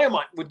Chris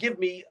Claremont would give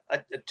me a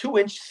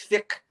 2-inch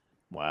thick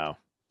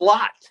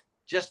plot,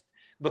 just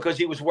because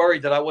he was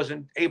worried that I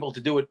wasn't able to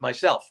do it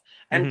myself.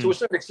 And to a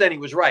certain extent, he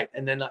was right.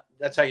 And then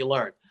that's how you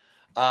learn.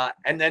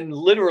 And then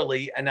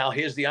literally, and now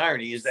here's the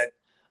irony, is that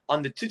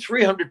on the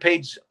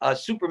 300-page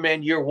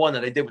Superman Year One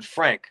that I did with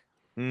Frank,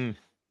 I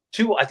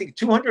think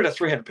 200 or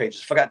 300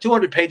 pages, forgot,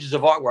 200 pages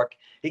of artwork.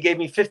 He gave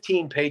me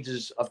 15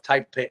 pages of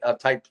type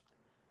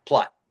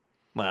plot.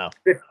 Wow.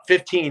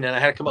 15, and I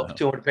had to come up with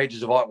 200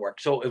 pages of artwork.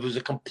 So it was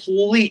a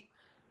complete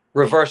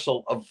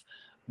reversal of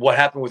what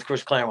happened with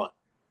Chris Claremont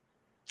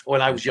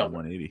when I was young.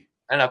 180.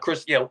 And now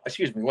Chris,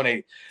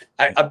 180.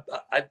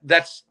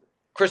 That's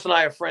Chris and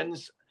I are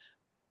friends.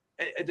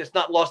 It's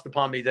not lost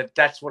upon me that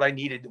that's what I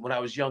needed when I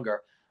was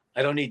younger.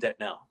 I don't need that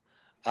now.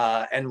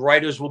 And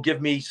writers will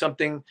give me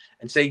something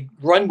and say,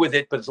 run with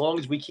it. But as long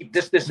as we keep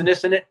this, and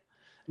this in it.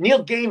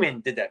 Neil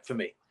Gaiman did that for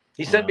me.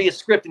 He sent me a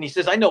script and he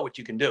says, I know what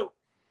you can do.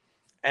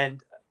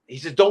 And he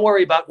says, don't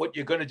worry about what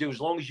you're going to do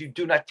as long as you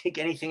do not take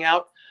anything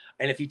out.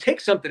 And if you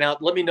take something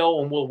out, let me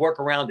know and we'll work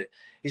around it.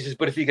 He says,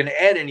 but if you're going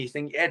to add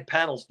anything, add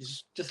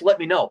panels, just let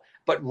me know.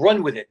 But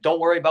run with it. Don't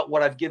worry about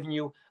what I've given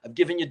you. I've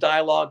given you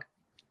dialogue.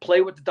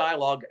 Play with the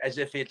dialogue as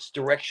if it's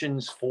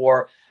directions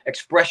for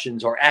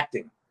expressions or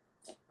acting.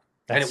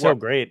 That's so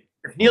great.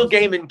 If Neil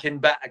Gaiman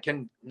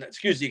can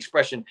excuse the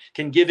expression,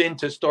 can give in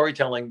to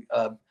storytelling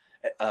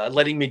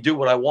letting me do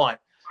what I want,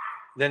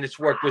 then it's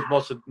worked with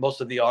most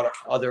of the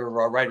other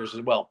writers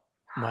as well.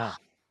 Wow.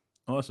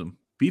 Awesome.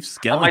 Beef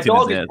My skeleton.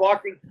 dog is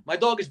barking. My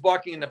dog is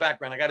barking in the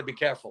background. I got to be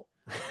careful.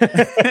 But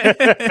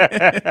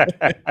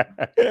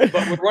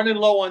we're running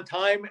low on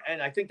time,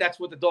 and I think that's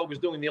what the dog was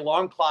doing. The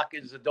alarm clock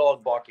is the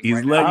dog barking. He's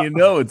right letting now. you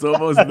know it's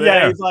almost there.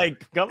 Yeah, he's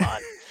like, come on.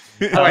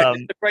 All right,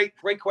 this is a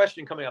great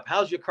question coming up.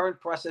 How's your current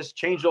process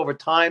changed over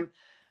time?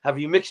 Have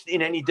you mixed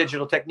in any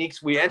digital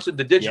techniques? We answered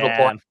the digital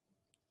part.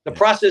 The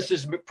process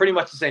is pretty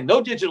much the same.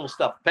 No digital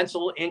stuff.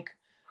 Pencil, ink,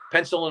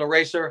 pencil, and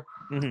eraser.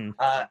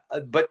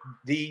 But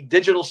the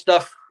digital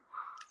stuff,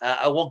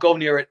 I won't go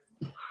near it.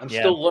 I'm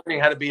still learning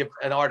how to be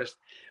an artist.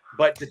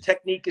 But the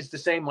technique is the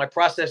same. My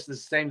process is the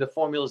same. The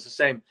formula is the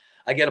same.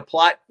 I get a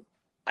plot.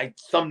 I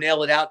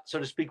thumbnail it out, so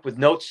to speak, with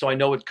notes so I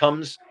know it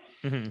comes.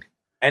 And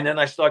then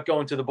I start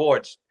going to the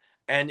boards.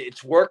 And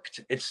it's worked.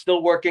 It's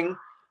still working.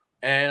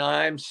 And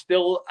I'm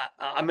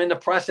in the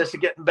process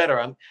of getting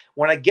better.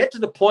 When I get to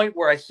the point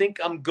where I think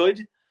I'm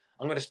good,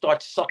 I'm going to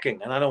start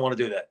sucking. And I don't want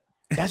to do that.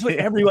 That's what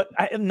everyone,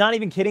 I'm not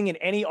even kidding, in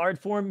any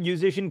art form,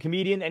 musician,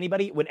 comedian,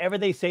 anybody, whenever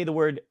they say the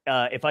word,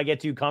 if I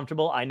get too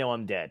comfortable, I know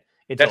I'm dead.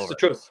 That's the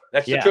truth.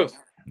 That's the truth.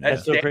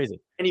 That's so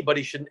crazy.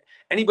 Anybody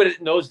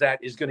that knows that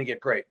is going to get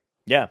great.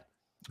 Yeah.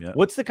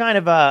 What's the kind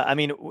of, I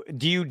mean,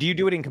 do you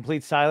do it in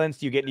complete silence?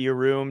 Do you get into your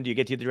room? Do you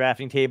get to the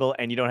drafting table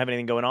and you don't have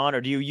anything going on?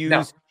 Or do you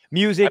use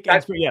music?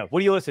 What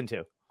do you listen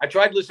to? I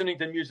tried listening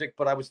to music,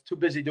 but I was too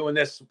busy doing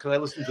this because I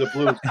listened to the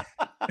blues.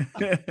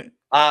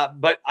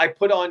 But I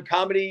put on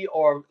comedy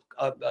or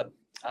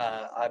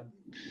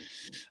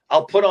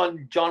I'll put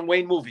on John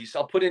Wayne movies.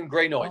 I'll put in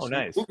Gray Noise. Oh,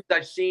 nice. Movies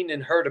I've seen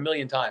and heard a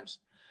million times.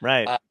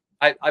 Right.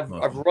 I've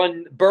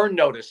run Burn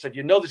Notice. If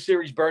you know the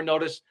series Burn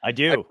Notice, I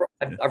do.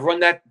 I've run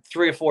that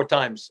 3 or 4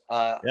 times.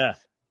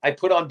 I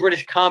put on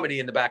British comedy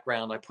in the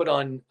background. I put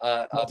on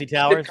Multi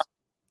Towers.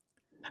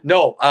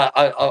 No,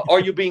 Are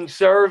You Being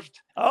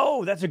Served?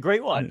 Oh, that's a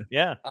great one.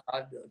 Yeah.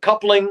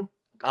 Coupling.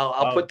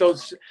 I'll put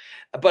those,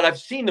 but I've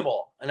seen them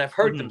all and I've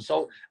heard them,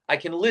 so I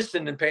can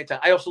listen and pay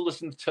attention. I also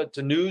listen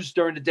to news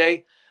during the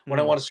day when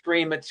I want to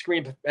scream at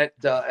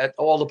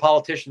all the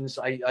politicians.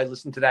 I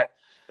listen to that.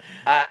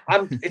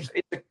 It's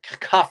a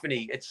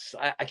cacophony.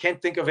 I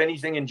can't think of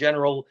anything in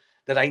general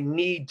that I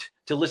need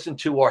to listen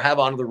to or have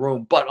on the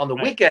room. But on the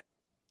weekend,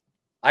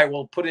 I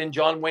will put in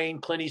John Wayne,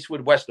 Clint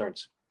Eastwood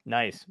westerns.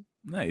 Nice.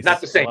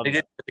 Not the same, they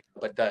didn't,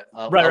 but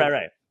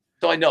right.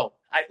 So I know.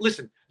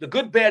 Listen. The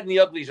Good, Bad, and the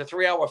Ugly is a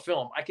 3-hour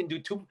film. I can do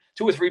two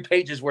or 3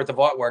 pages worth of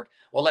artwork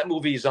while that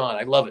movie is on.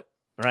 I love it.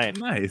 Right.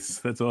 Nice.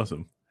 That's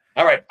awesome.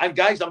 All right, I'm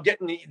getting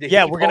the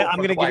I'm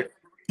gonna get.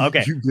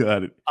 Okay. You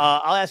got it.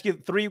 I'll ask you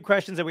 3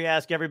 questions that we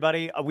ask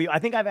everybody. I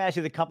think I've asked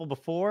you the couple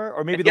before,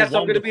 or maybe yes,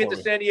 I'm going to be at the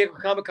San Diego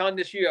Comic-Con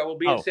this year. I will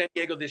be in San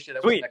Diego this year.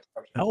 That was Sweet. Next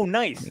question. Oh,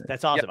 nice.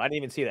 That's awesome. I didn't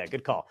even see that.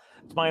 Good call.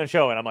 It's my own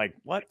show, and I'm like,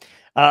 what?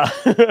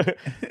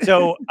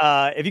 So,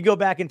 if you go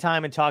back in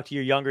time and talk to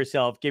your younger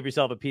self, give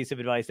yourself a piece of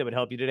advice that would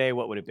help you today,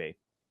 what would it be?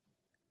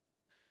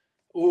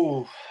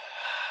 Ooh.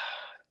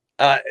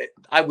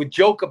 I would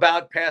joke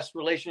about past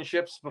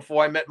relationships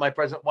before I met my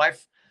present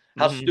wife.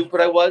 How stupid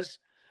I was.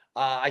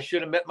 I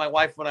should have met my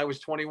wife when I was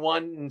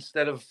 21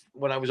 instead of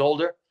when I was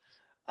older.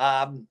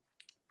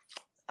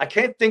 I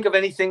can't think of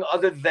anything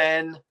other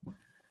than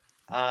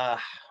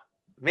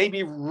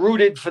maybe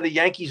rooted for the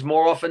Yankees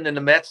more often than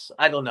the Mets.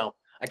 I don't know.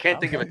 I can't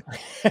think of it.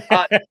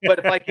 But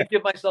if I could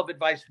give myself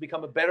advice,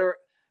 become a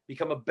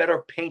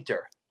better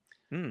painter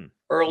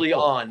early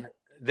on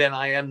than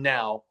I am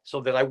now, so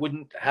that I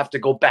wouldn't have to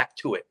go back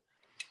to it.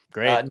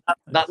 Great.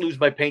 Not lose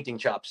my painting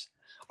chops.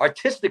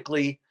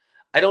 Artistically,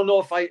 I don't know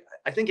if I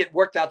think it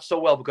worked out so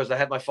well because I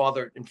had my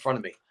father in front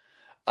of me.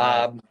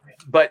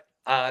 But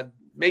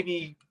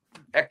maybe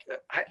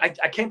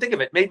I can't think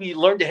of it. Maybe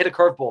learn to hit a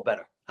curveball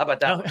better. How about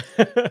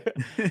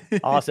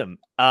that? Awesome.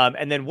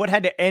 And then what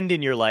had to end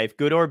in your life,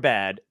 good or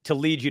bad, to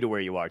lead you to where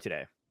you are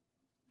today?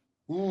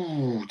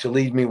 Ooh, to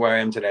lead me where I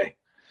am today.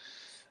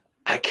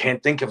 I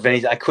can't think of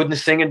any. I couldn't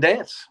sing and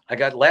dance. I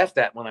got laughed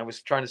at when I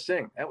was trying to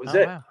sing. That was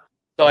it. Wow.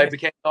 So I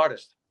became an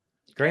artist.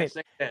 Great.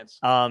 Sing and dance.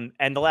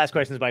 And the last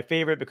question is my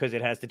favorite because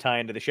it has to tie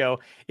into the show.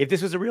 If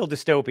this was a real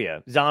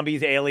dystopia,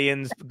 zombies,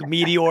 aliens,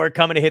 meteor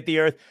coming to hit the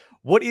earth,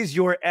 what is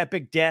your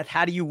epic death?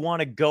 How do you want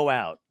to go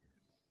out?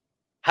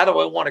 How do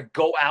I want to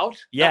go out?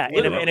 Yeah,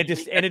 in a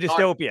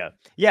dystopia.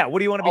 Yeah, what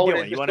do you want to be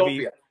doing? You want to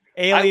be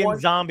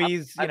aliens,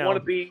 zombies? I want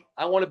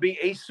to be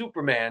a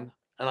Superman,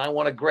 and I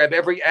want to grab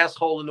every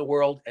asshole in the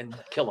world and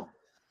kill them.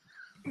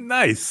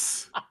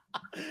 Nice.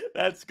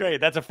 That's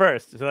great. That's a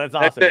first. So that's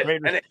awesome.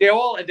 Great. And they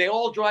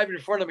all drive in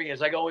front of me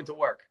as I go into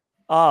work.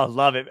 Oh,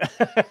 love it.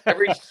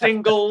 Every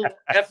single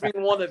effing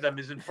one of them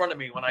is in front of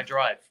me when I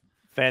drive.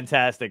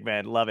 Fantastic,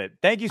 man. Love it.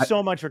 Thank you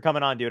so much for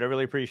coming on, dude. I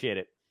really appreciate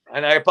it.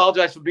 And I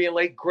apologize for being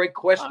late. Great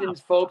questions,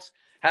 folks.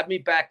 Have me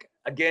back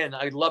again.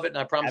 I love it, and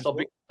I promise I'll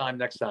be on time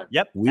next time.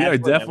 Yep. We are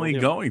definitely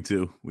going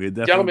to. We are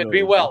definitely Gentlemen,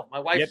 be well. My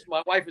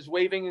wife is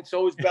waving, and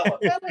so is Bella.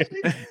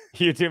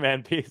 You too,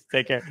 man. Peace.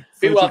 Take care.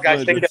 Be well,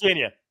 guys. Take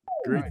care.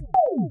 Great.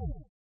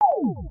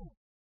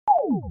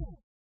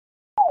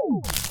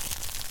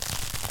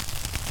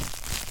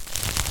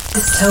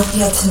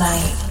 Dystopia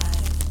Tonight.